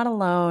know you're not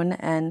alone.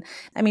 And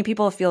I mean,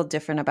 people feel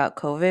different about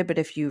COVID, but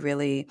if you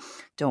really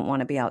don't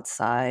want to be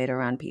outside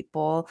around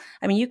people,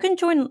 I mean, you can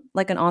join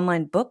like an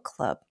online book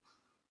club.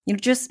 You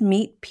just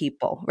meet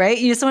people, right?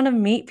 You just want to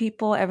meet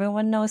people.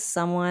 Everyone knows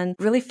someone.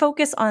 Really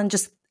focus on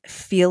just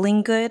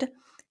feeling good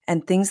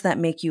and things that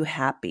make you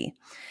happy,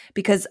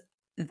 because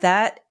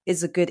that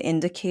is a good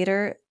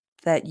indicator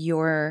that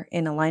you're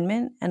in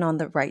alignment and on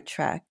the right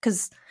track.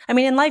 Because, I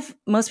mean, in life,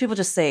 most people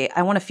just say,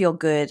 I want to feel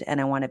good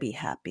and I want to be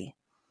happy,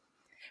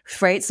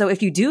 right? So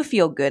if you do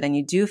feel good and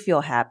you do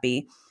feel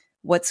happy,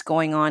 what's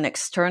going on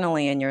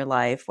externally in your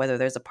life, whether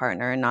there's a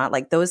partner or not,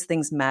 like those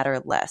things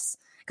matter less.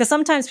 Because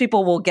sometimes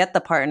people will get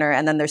the partner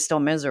and then they're still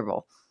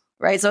miserable,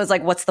 right? So it's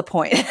like, what's the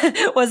point?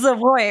 What's the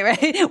point,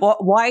 right?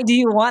 Why do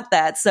you want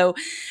that? So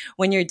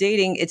when you're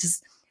dating, it's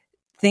just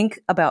think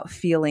about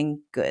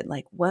feeling good.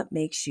 Like what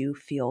makes you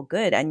feel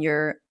good? And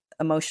your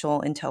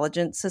emotional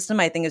intelligence system,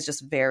 I think, is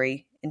just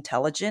very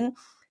intelligent.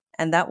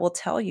 And that will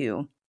tell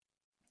you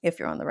if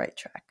you're on the right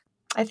track.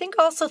 I think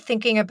also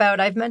thinking about,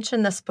 I've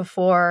mentioned this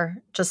before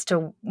just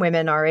to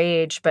women our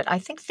age, but I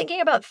think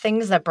thinking about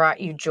things that brought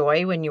you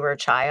joy when you were a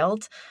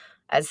child,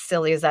 as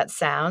silly as that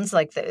sounds,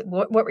 like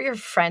what were your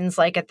friends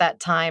like at that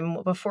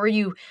time before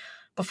you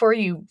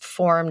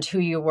formed who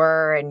you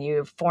were and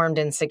you formed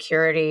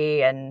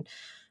insecurity and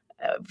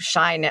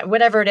shine,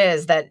 whatever it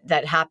is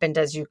that happened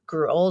as you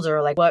grew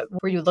older? Like what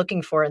were you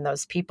looking for in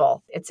those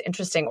people? It's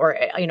interesting. Or,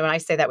 when I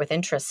say that with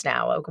interest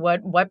now, like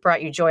what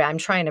brought you joy? I'm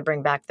trying to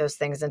bring back those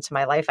things into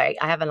my life. I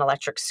have an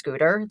electric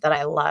scooter that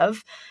I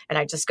love, and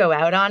I just go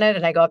out on it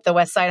and I go up the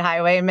West Side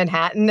Highway in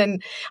Manhattan,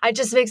 and it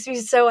just makes me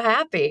so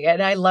happy.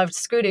 And I loved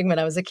scooting when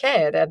I was a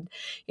kid. And,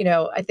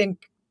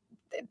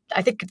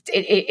 I think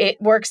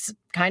it works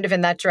kind of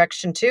in that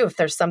direction too. If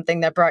there's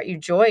something that brought you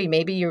joy,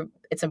 maybe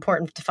it's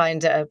important to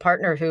find a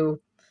partner who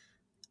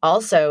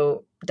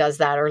also does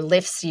that or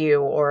lifts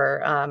you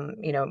or,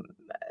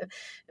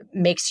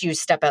 makes you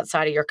step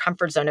outside of your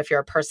comfort zone if you're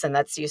a person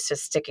that's used to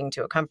sticking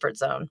to a comfort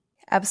zone.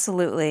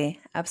 Absolutely.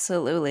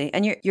 Absolutely.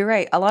 And you're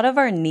right. A lot of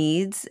our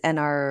needs and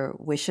our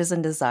wishes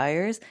and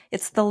desires,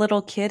 it's the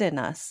little kid in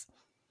us.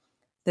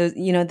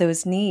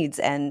 Those needs.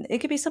 And it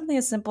could be something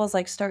as simple as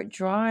like start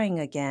drawing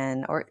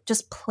again or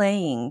just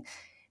playing,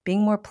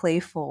 being more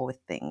playful with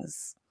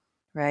things,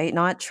 right?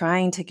 Not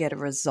trying to get a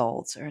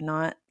result or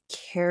not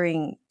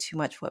caring too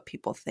much what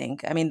people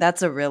think. I mean,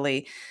 that's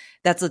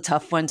a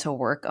tough one to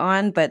work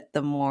on. But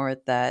the more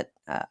that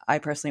I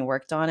personally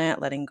worked on it,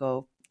 letting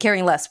go,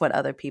 caring less what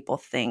other people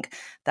think,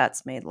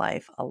 that's made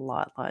life a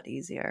lot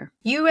easier.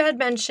 You had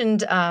mentioned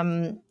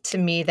to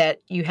me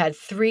that you had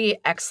 3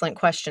 excellent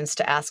questions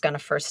to ask on a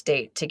first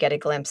date to get a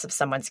glimpse of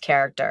someone's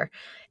character.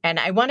 And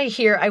I want to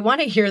hear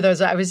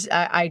those.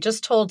 I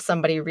just told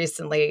somebody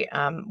recently,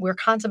 we're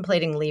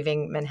contemplating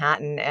leaving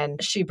Manhattan,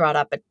 and she brought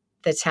up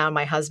the town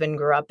my husband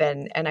grew up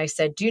in. And I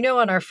said, do you know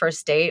on our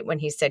first date when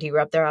he said he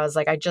grew up there, I was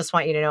like, I just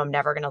want you to know I'm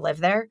never going to live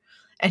there.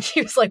 And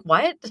he was like,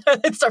 what?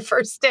 It's our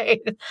first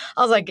date.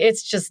 I was like,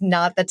 it's just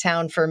not the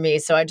town for me.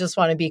 So I just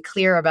want to be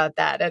clear about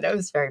that. And it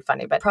was very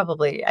funny, but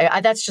probably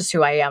that's just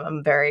who I am.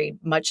 I'm very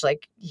much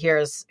like,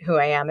 here's who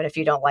I am. And if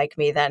you don't like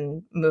me,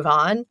 then move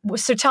on.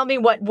 So tell me,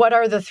 what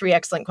are the 3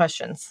 excellent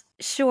questions?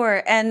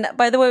 Sure. And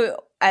by the way,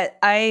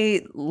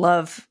 I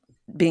love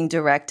being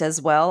direct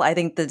as well. I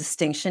think the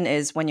distinction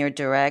is when you're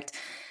direct,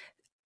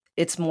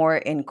 it's more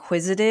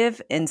inquisitive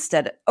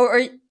instead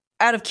or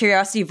out of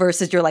curiosity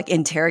versus you're like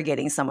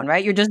interrogating someone,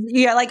 right?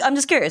 You're like, I'm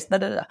just curious. Da,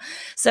 da, da.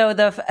 So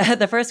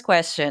the first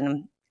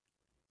question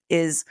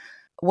is,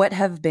 what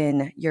have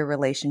been your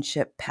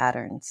relationship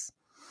patterns?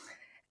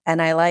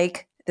 And I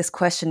like this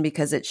question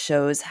because it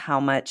shows how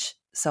much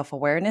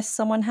self-awareness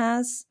someone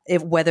has,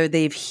 whether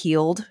they've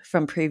healed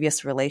from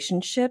previous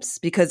relationships,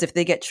 because if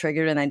they get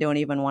triggered and I don't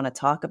even want to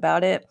talk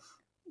about it,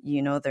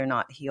 they're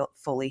not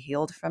fully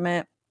healed from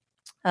it.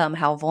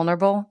 How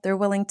vulnerable they're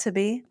willing to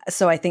be.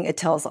 So I think it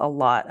tells a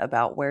lot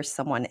about where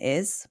someone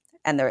is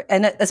and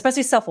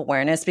especially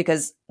self-awareness,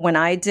 because when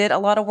I did a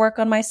lot of work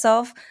on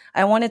myself,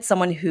 I wanted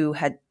someone who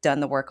had done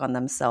the work on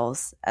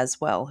themselves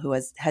as well, who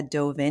had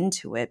dove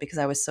into it, because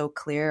I was so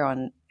clear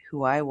on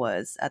who I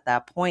was at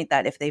that point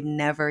that if they've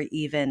never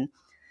even,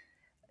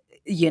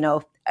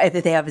 if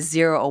they have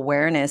zero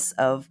awareness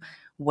of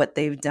what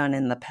they've done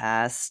in the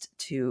past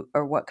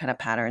or what kind of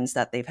patterns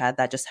that they've had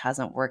that just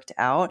hasn't worked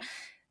out,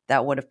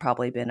 that would have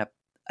probably been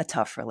a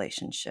tough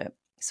relationship.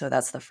 So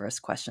that's the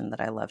first question that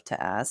I love to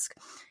ask.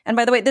 And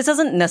by the way, this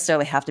doesn't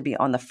necessarily have to be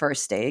on the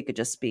first date. It could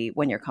just be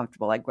when you're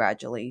comfortable, like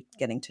gradually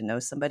getting to know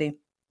somebody.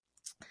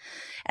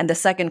 And the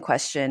second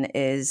question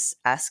is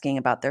asking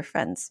about their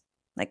friends.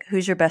 Like,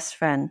 who's your best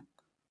friend?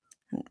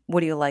 What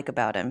do you like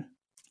about him?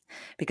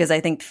 Because I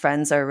think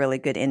friends are a really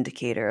good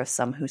indicator of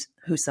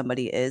who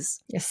somebody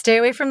is. Yeah, stay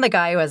away from the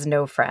guy who has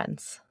no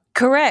friends.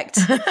 Correct.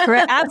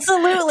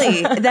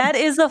 Absolutely. That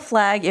is a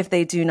flag if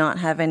they do not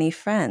have any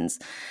friends.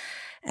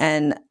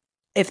 And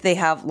if they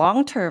have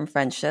long-term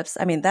friendships,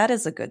 I mean, that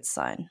is a good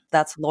sign.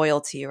 That's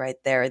loyalty right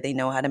there. They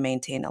know how to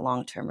maintain a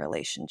long-term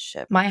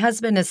relationship. My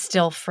husband is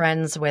still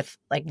friends with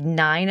like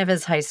 9 of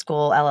his high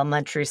school,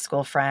 elementary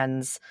school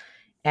friends,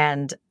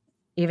 and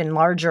even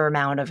larger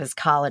amount of his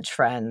college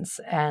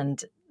friends.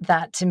 And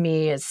that to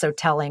me is so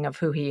telling of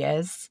who he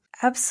is.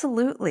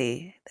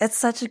 Absolutely. That's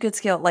such a good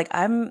skill. Like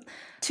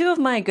two of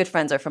my good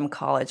friends are from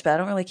college, but I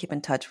don't really keep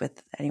in touch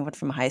with anyone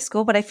from high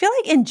school. But I feel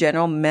like in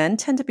general, men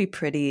tend to be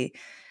pretty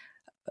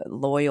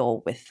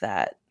loyal with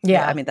that.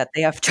 Yeah. I mean, that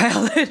they have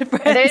childhood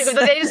friends.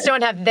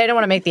 They don't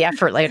want to make the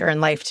effort later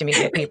in life to meet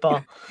new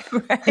people.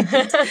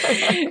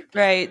 Right.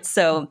 Right.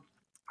 So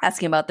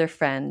asking about their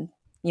friend,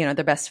 their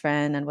best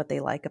friend and what they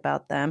like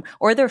about them,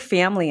 or their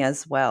family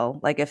as well.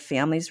 Like if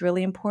family's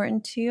really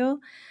important to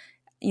you,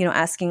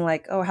 asking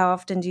like, oh, how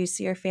often do you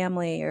see your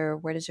family, or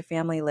where does your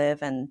family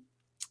live? And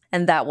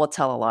that will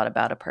tell a lot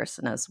about a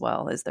person as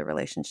well, is their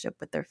relationship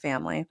with their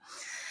family.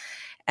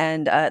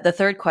 And the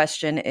third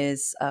question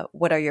is,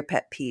 what are your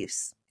pet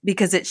peeves?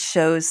 Because it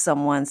shows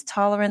someone's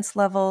tolerance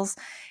levels.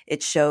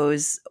 It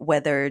shows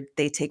whether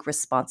they take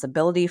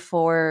responsibility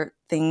for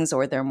things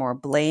or they're more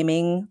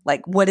blaming.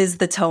 Like, what is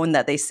the tone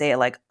that they say?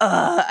 Like,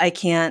 I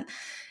can't,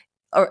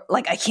 or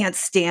like, I can't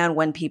stand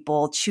when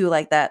people chew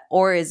like that.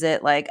 Or is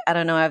it like, I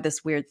don't know, I have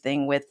this weird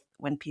thing with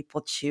when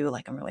people chew,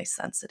 like I'm really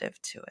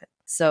sensitive to it.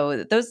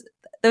 So those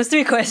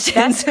 3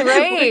 questions. That's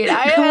great.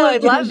 I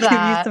love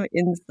that. Give you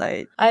some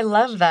insight. I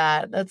love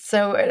that. That's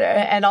so,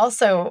 and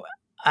also,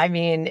 I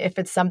mean, if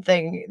it's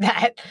something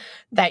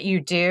that you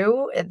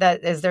do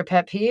that is their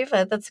pet peeve,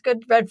 that's a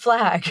good red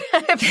flag.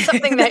 If it's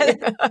something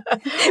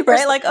that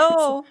right, like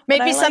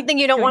maybe something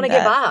you don't want to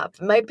give up.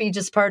 It might be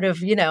just part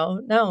of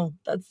no,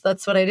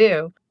 that's what I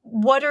do.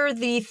 What are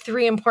the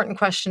 3 important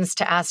questions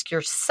to ask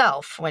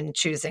yourself when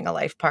choosing a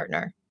life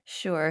partner?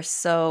 Sure.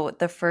 So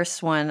the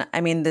first one, I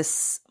mean,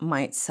 this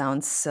might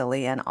sound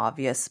silly and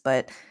obvious,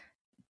 but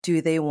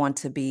do they want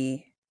to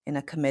be in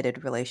a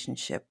committed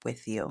relationship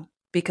with you?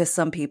 Because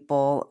some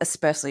people,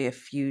 especially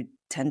if you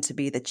tend to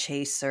be the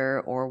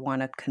chaser or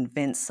want to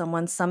convince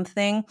someone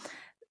something,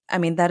 I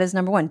mean, that is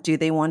number one. Do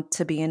they want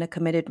to be in a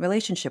committed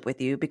relationship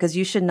with you? Because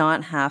you should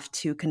not have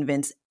to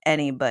convince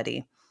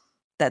anybody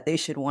that they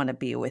should want to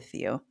be with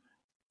you.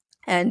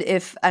 And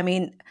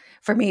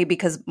for me,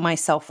 because my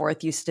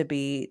self-worth used to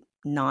be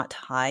not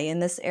high in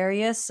this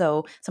area.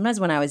 So sometimes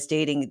when I was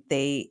dating,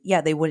 they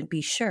wouldn't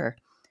be sure.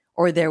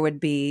 Or there would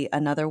be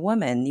another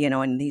woman,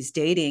 and he's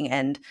dating,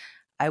 and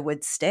I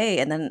would stay.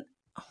 And then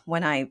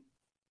when I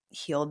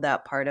healed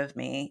that part of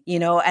me,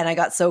 and I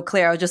got so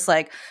clear, I was just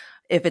like,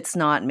 if it's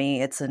not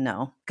me, it's a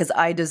no. Because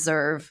I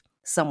deserve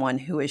someone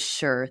who is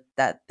sure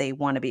that they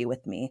want to be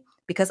with me.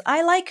 Because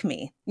I like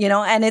me,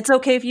 and it's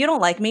okay if you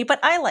don't like me, but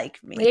I like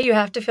me. Yeah, you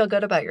have to feel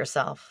good about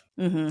yourself.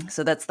 Mm-hmm.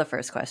 So that's the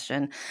first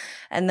question.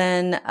 And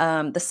then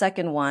the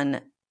second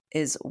one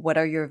is, what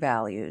are your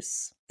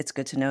values? It's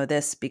good to know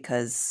this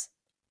because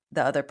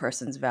the other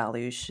person's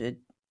values should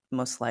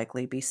most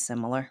likely be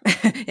similar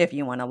if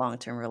you want a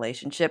long-term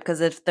relationship.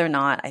 Because if they're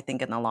not, I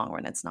think in the long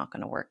run, it's not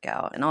going to work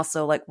out. And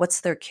also, like, what's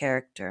their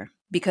character?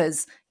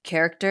 Because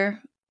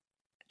character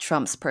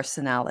trumps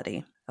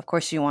personality. Of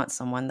course, you want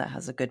someone that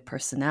has a good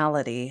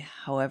personality.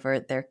 However,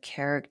 their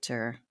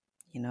character,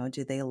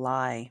 do they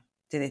lie?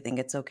 Do they think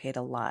it's okay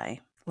to lie?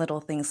 Little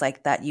things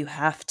like that. You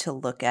have to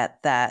look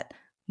at that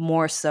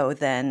more so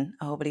than,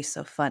 oh, but he's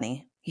so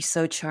funny. He's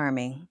so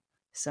charming.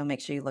 So make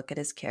sure you look at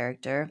his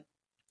character.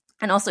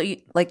 And also,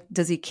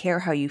 does he care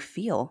how you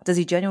feel? Does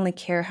he genuinely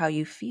care how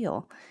you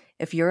feel?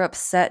 If you're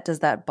upset, does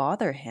that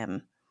bother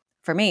him?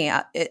 For me,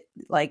 it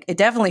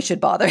definitely should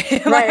bother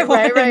him.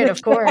 Right.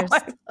 Of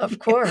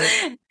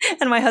course.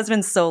 And my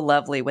husband's so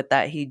lovely with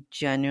that. He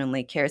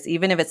genuinely cares.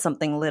 Even if it's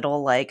something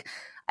little like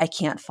I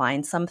can't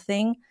find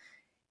something,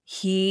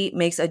 he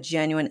makes a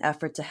genuine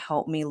effort to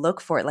help me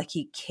look for it. Like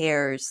he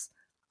cares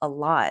a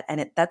lot.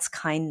 And that's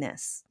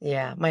kindness.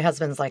 Yeah, my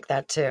husband's like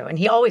that too. And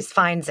he always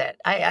finds it.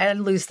 I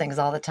lose things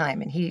all the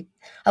time. And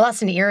I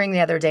lost an earring the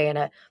other day in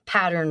a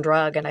patterned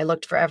rug and I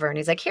looked forever and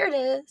he's like, here it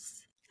is.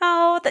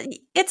 Oh,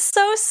 it's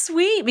so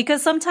sweet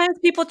because sometimes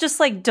people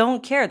just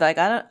don't care. They're like,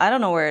 I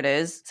don't know where it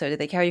is. So do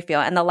they care how you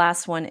feel? And the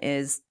last one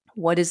is,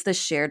 what is the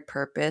shared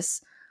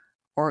purpose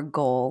or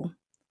goal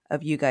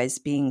of you guys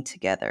being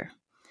together?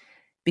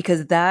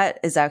 Because that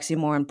is actually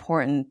more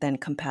important than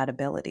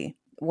compatibility.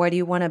 Why do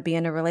you want to be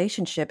in a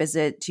relationship?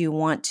 Do you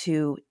want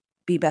to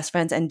be best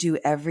friends and do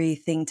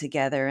everything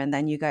together? And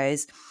then you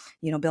guys,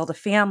 build a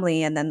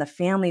family and then the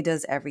family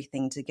does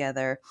everything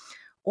together.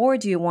 Or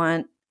do you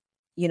want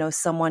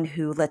someone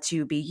who lets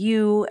you be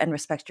you and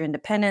respect your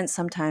independence?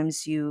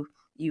 Sometimes you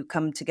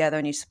come together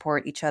and you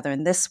support each other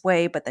in this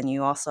way, but then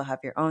you also have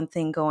your own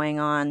thing going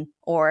on.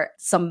 Or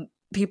some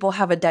people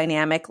have a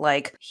dynamic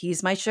like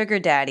he's my sugar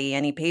daddy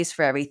and he pays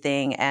for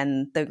everything.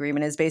 And the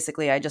agreement is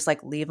basically I just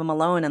like leave him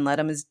alone and let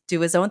him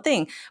do his own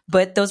thing.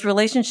 But those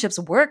relationships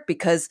work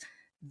because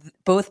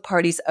both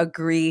parties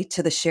agree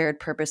to the shared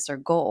purpose or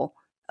goal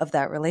of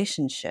that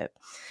relationship.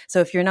 So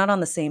if you're not on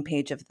the same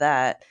page of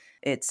that,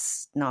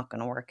 it's not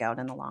going to work out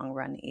in the long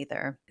run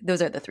either.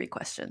 Those are the 3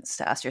 questions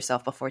to ask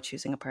yourself before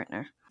choosing a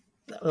partner.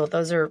 Well,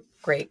 those are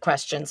great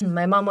questions.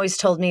 My mom always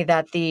told me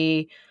that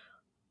the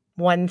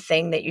one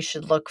thing that you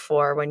should look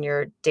for when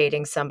you're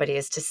dating somebody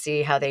is to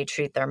see how they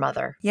treat their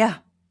mother. Yeah.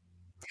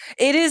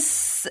 It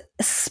is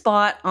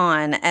spot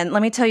on. And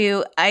let me tell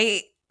you,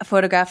 I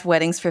photographed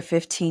weddings for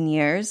 15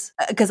 years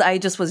because I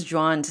just was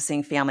drawn to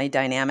seeing family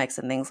dynamics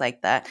and things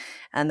like that.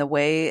 And the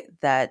way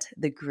that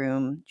the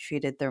groom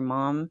treated their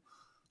mom,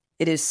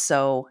 it is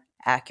so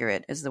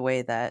accurate is the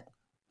way that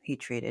he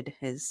treated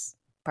his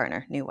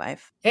partner, new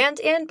wife. And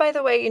by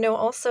the way,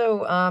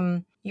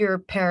 also your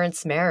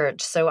parents'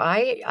 marriage. So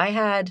I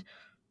had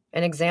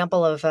an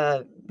example of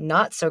a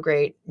not so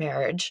great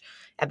marriage,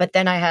 but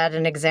then I had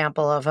an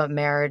example of a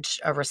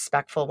marriage, a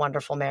respectful,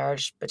 wonderful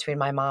marriage between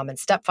my mom and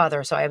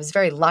stepfather. So I was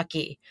very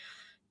lucky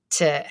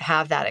to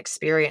have that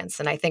experience.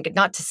 And I think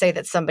not to say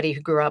that somebody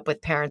who grew up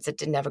with parents that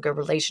didn't have a good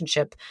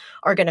relationship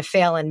are going to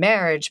fail in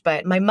marriage,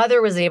 but my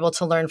mother was able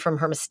to learn from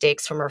her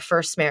mistakes from her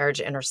first marriage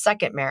and her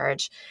second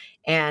marriage.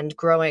 And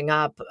growing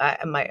up,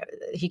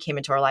 he came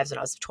into our lives when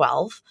I was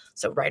 12.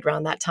 So right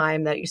around that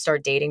time that you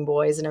start dating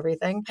boys and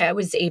everything, I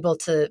was able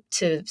to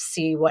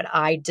see what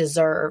I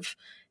deserve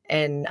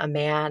in a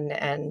man.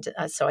 And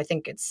so I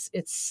think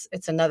it's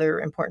another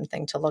important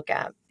thing to look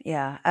at.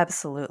 Yeah,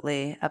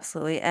 absolutely.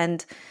 Absolutely.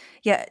 And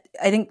yeah,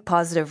 I think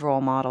positive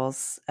role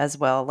models as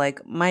well.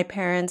 Like my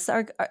parents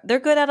they're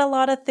good at a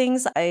lot of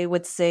things. I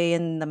would say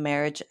in the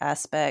marriage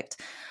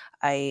aspect,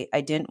 I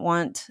didn't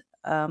want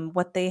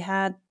what they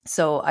had.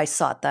 So I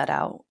sought that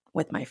out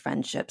with my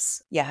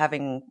friendships. Yeah,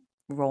 having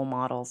role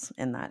models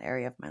in that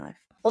area of my life.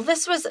 Well,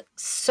 this was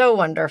so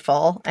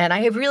wonderful. And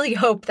I really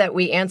hope that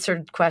we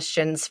answered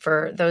questions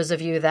for those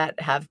of you that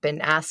have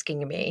been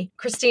asking me.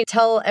 Christine,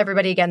 tell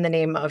everybody again the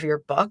name of your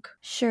book.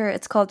 Sure.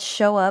 It's called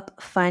Show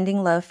Up,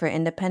 Finding Love for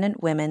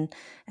Independent Women,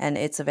 and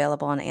it's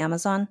available on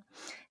Amazon.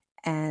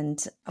 And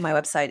my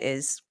website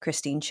is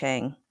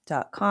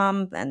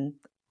christinechang.com, and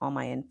all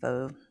my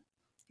info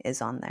is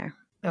on there.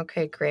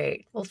 Okay,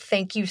 great. Well,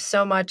 thank you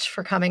so much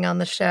for coming on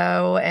the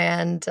show.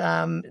 And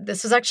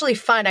this was actually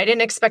fun. I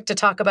didn't expect to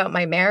talk about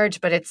my marriage,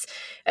 but it's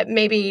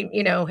maybe,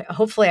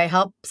 hopefully I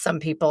help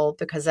some people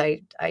because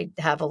I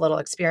have a little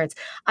experience.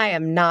 I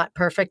am not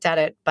perfect at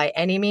it by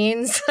any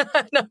means.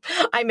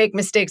 I make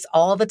mistakes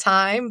all the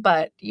time,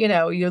 but,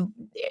 your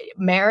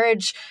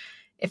marriage,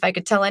 if I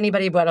could tell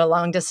anybody about a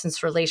long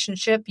distance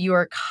relationship, you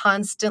are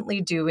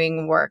constantly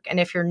doing work. And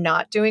if you're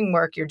not doing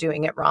work, you're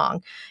doing it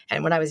wrong.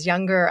 And when I was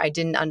younger, I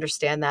didn't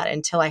understand that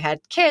until I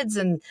had kids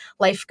and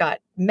life got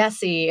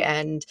messy,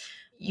 and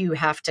you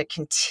have to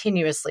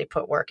continuously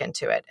put work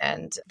into it.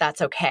 And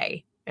that's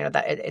okay.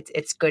 That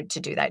it's good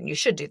to do that, and you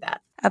should do that.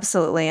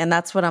 Absolutely. And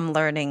that's what I'm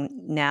learning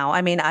now.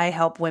 I mean, I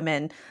help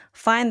women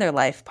find their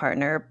life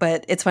partner,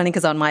 but it's funny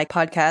because on my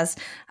podcast,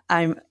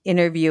 I'm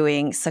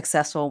interviewing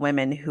successful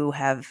women who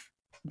have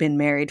been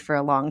married for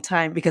a long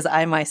time because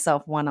I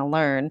myself want to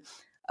learn,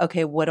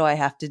 okay, what do I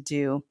have to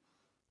do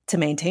to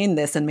maintain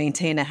this and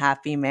maintain a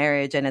happy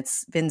marriage? And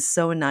it's been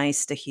so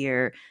nice to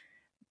hear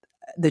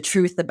the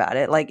truth about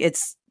it. Like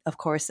it's, of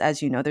course,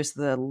 as you know, there's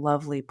the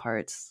lovely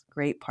parts,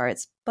 great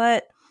parts,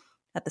 but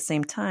at the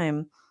same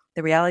time,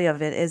 the reality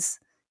of it is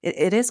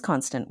it is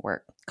constant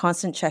work,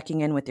 constant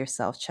checking in with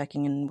yourself,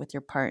 checking in with your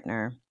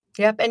partner.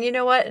 Yep. And you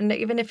know what? And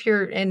even if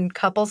you're in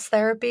couples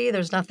therapy,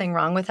 there's nothing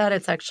wrong with that.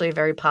 It's actually a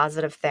very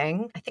positive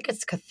thing. I think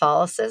it's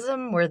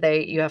Catholicism where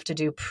you have to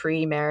do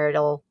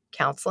premarital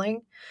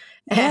counseling.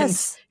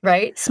 Yes. And,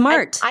 right?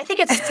 Smart. I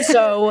think it's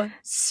so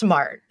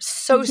smart.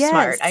 So yes.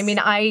 Smart. I mean,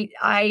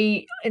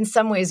 I in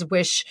some ways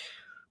wish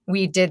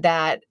we did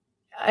that.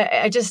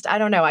 I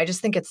don't know. I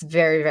just think it's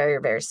very, very,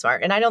 very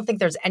smart. And I don't think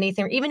there's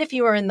anything, even if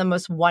you are in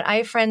I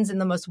have friends in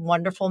the most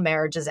wonderful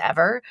marriages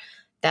ever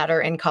that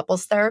are in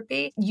couples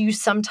therapy, you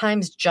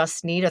sometimes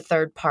just need a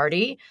third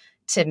party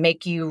to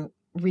make you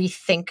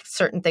rethink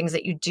certain things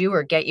that you do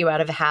or get you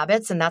out of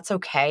habits. And that's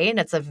okay. And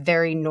it's a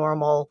very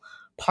normal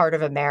part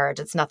of a marriage.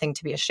 It's nothing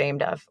to be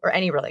ashamed of, or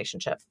any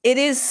relationship. It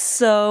is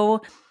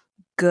so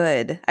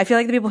good. I feel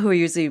like the people who are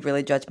usually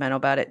really judgmental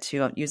about it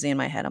too, usually in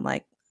my head, I'm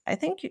like, I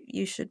think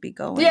you should be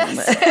going.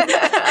 Yes.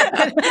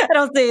 I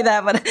don't say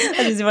that, but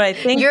that is what I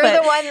think. You're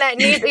the one that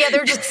needs,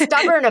 they're just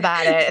stubborn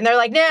about it. And they're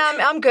like, nah,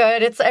 I'm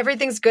good.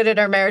 Everything's good in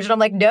our marriage. And I'm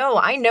like, no,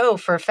 I know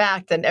for a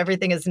fact that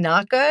everything is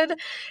not good.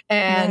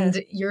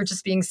 And you're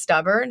just being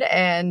stubborn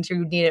and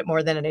you need it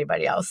more than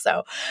anybody else.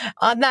 So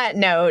on that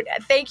note,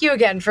 thank you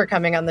again for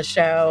coming on the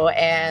show.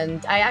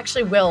 And I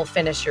actually will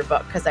finish your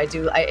book because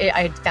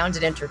I found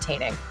it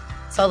entertaining.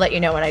 So I'll let you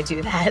know when I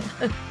do that.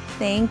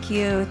 Thank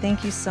you.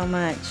 Thank you so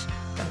much.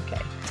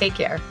 Okay. Take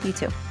care. You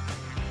too.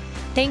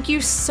 Thank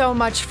you so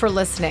much for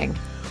listening.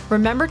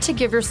 Remember to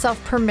give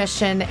yourself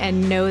permission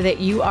and know that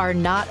you are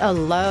not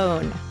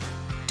alone.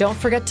 Don't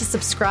forget to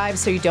subscribe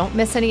so you don't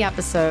miss any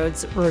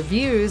episodes.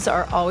 Reviews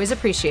are always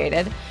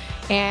appreciated.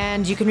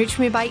 And you can reach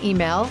me by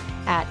email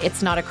at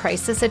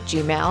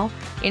itsnotacrisis@gmail.com,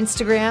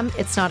 Instagram,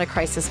 It's Not a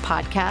Crisis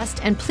Podcast,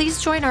 and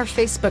please join our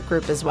Facebook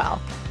group as well.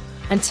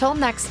 Until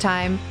next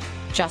time,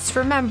 just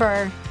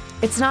remember,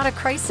 it's not a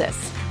crisis.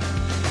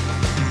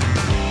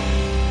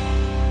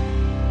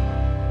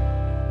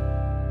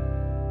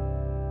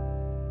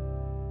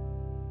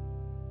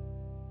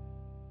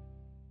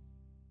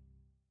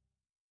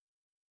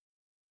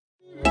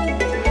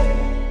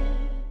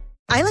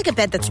 I like a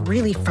bed that's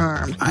really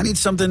firm. I need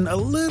something a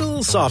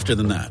little softer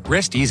than that.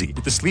 Rest easy.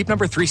 With the Sleep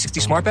Number 360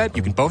 smart bed,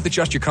 you can both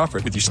adjust your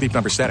comfort with your Sleep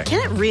Number setting.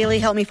 Can it really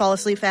help me fall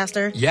asleep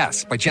faster?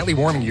 Yes, by gently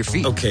warming your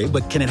feet. Okay,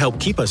 but can it help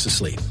keep us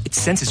asleep? It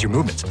senses your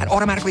movements and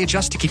automatically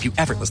adjusts to keep you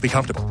effortlessly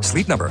comfortable.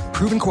 Sleep Number,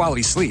 proven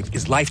quality sleep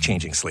is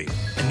life-changing sleep.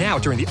 And now,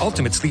 during the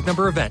Ultimate Sleep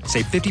Number event,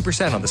 save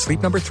 50% on the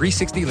Sleep Number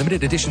 360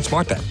 limited edition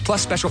smart bed,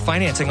 plus special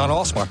financing on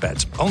all smart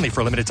beds, only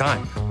for a limited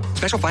time.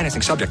 Special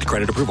financing subject to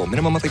credit approval.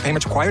 Minimum monthly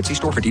payments required. See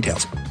store for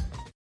details.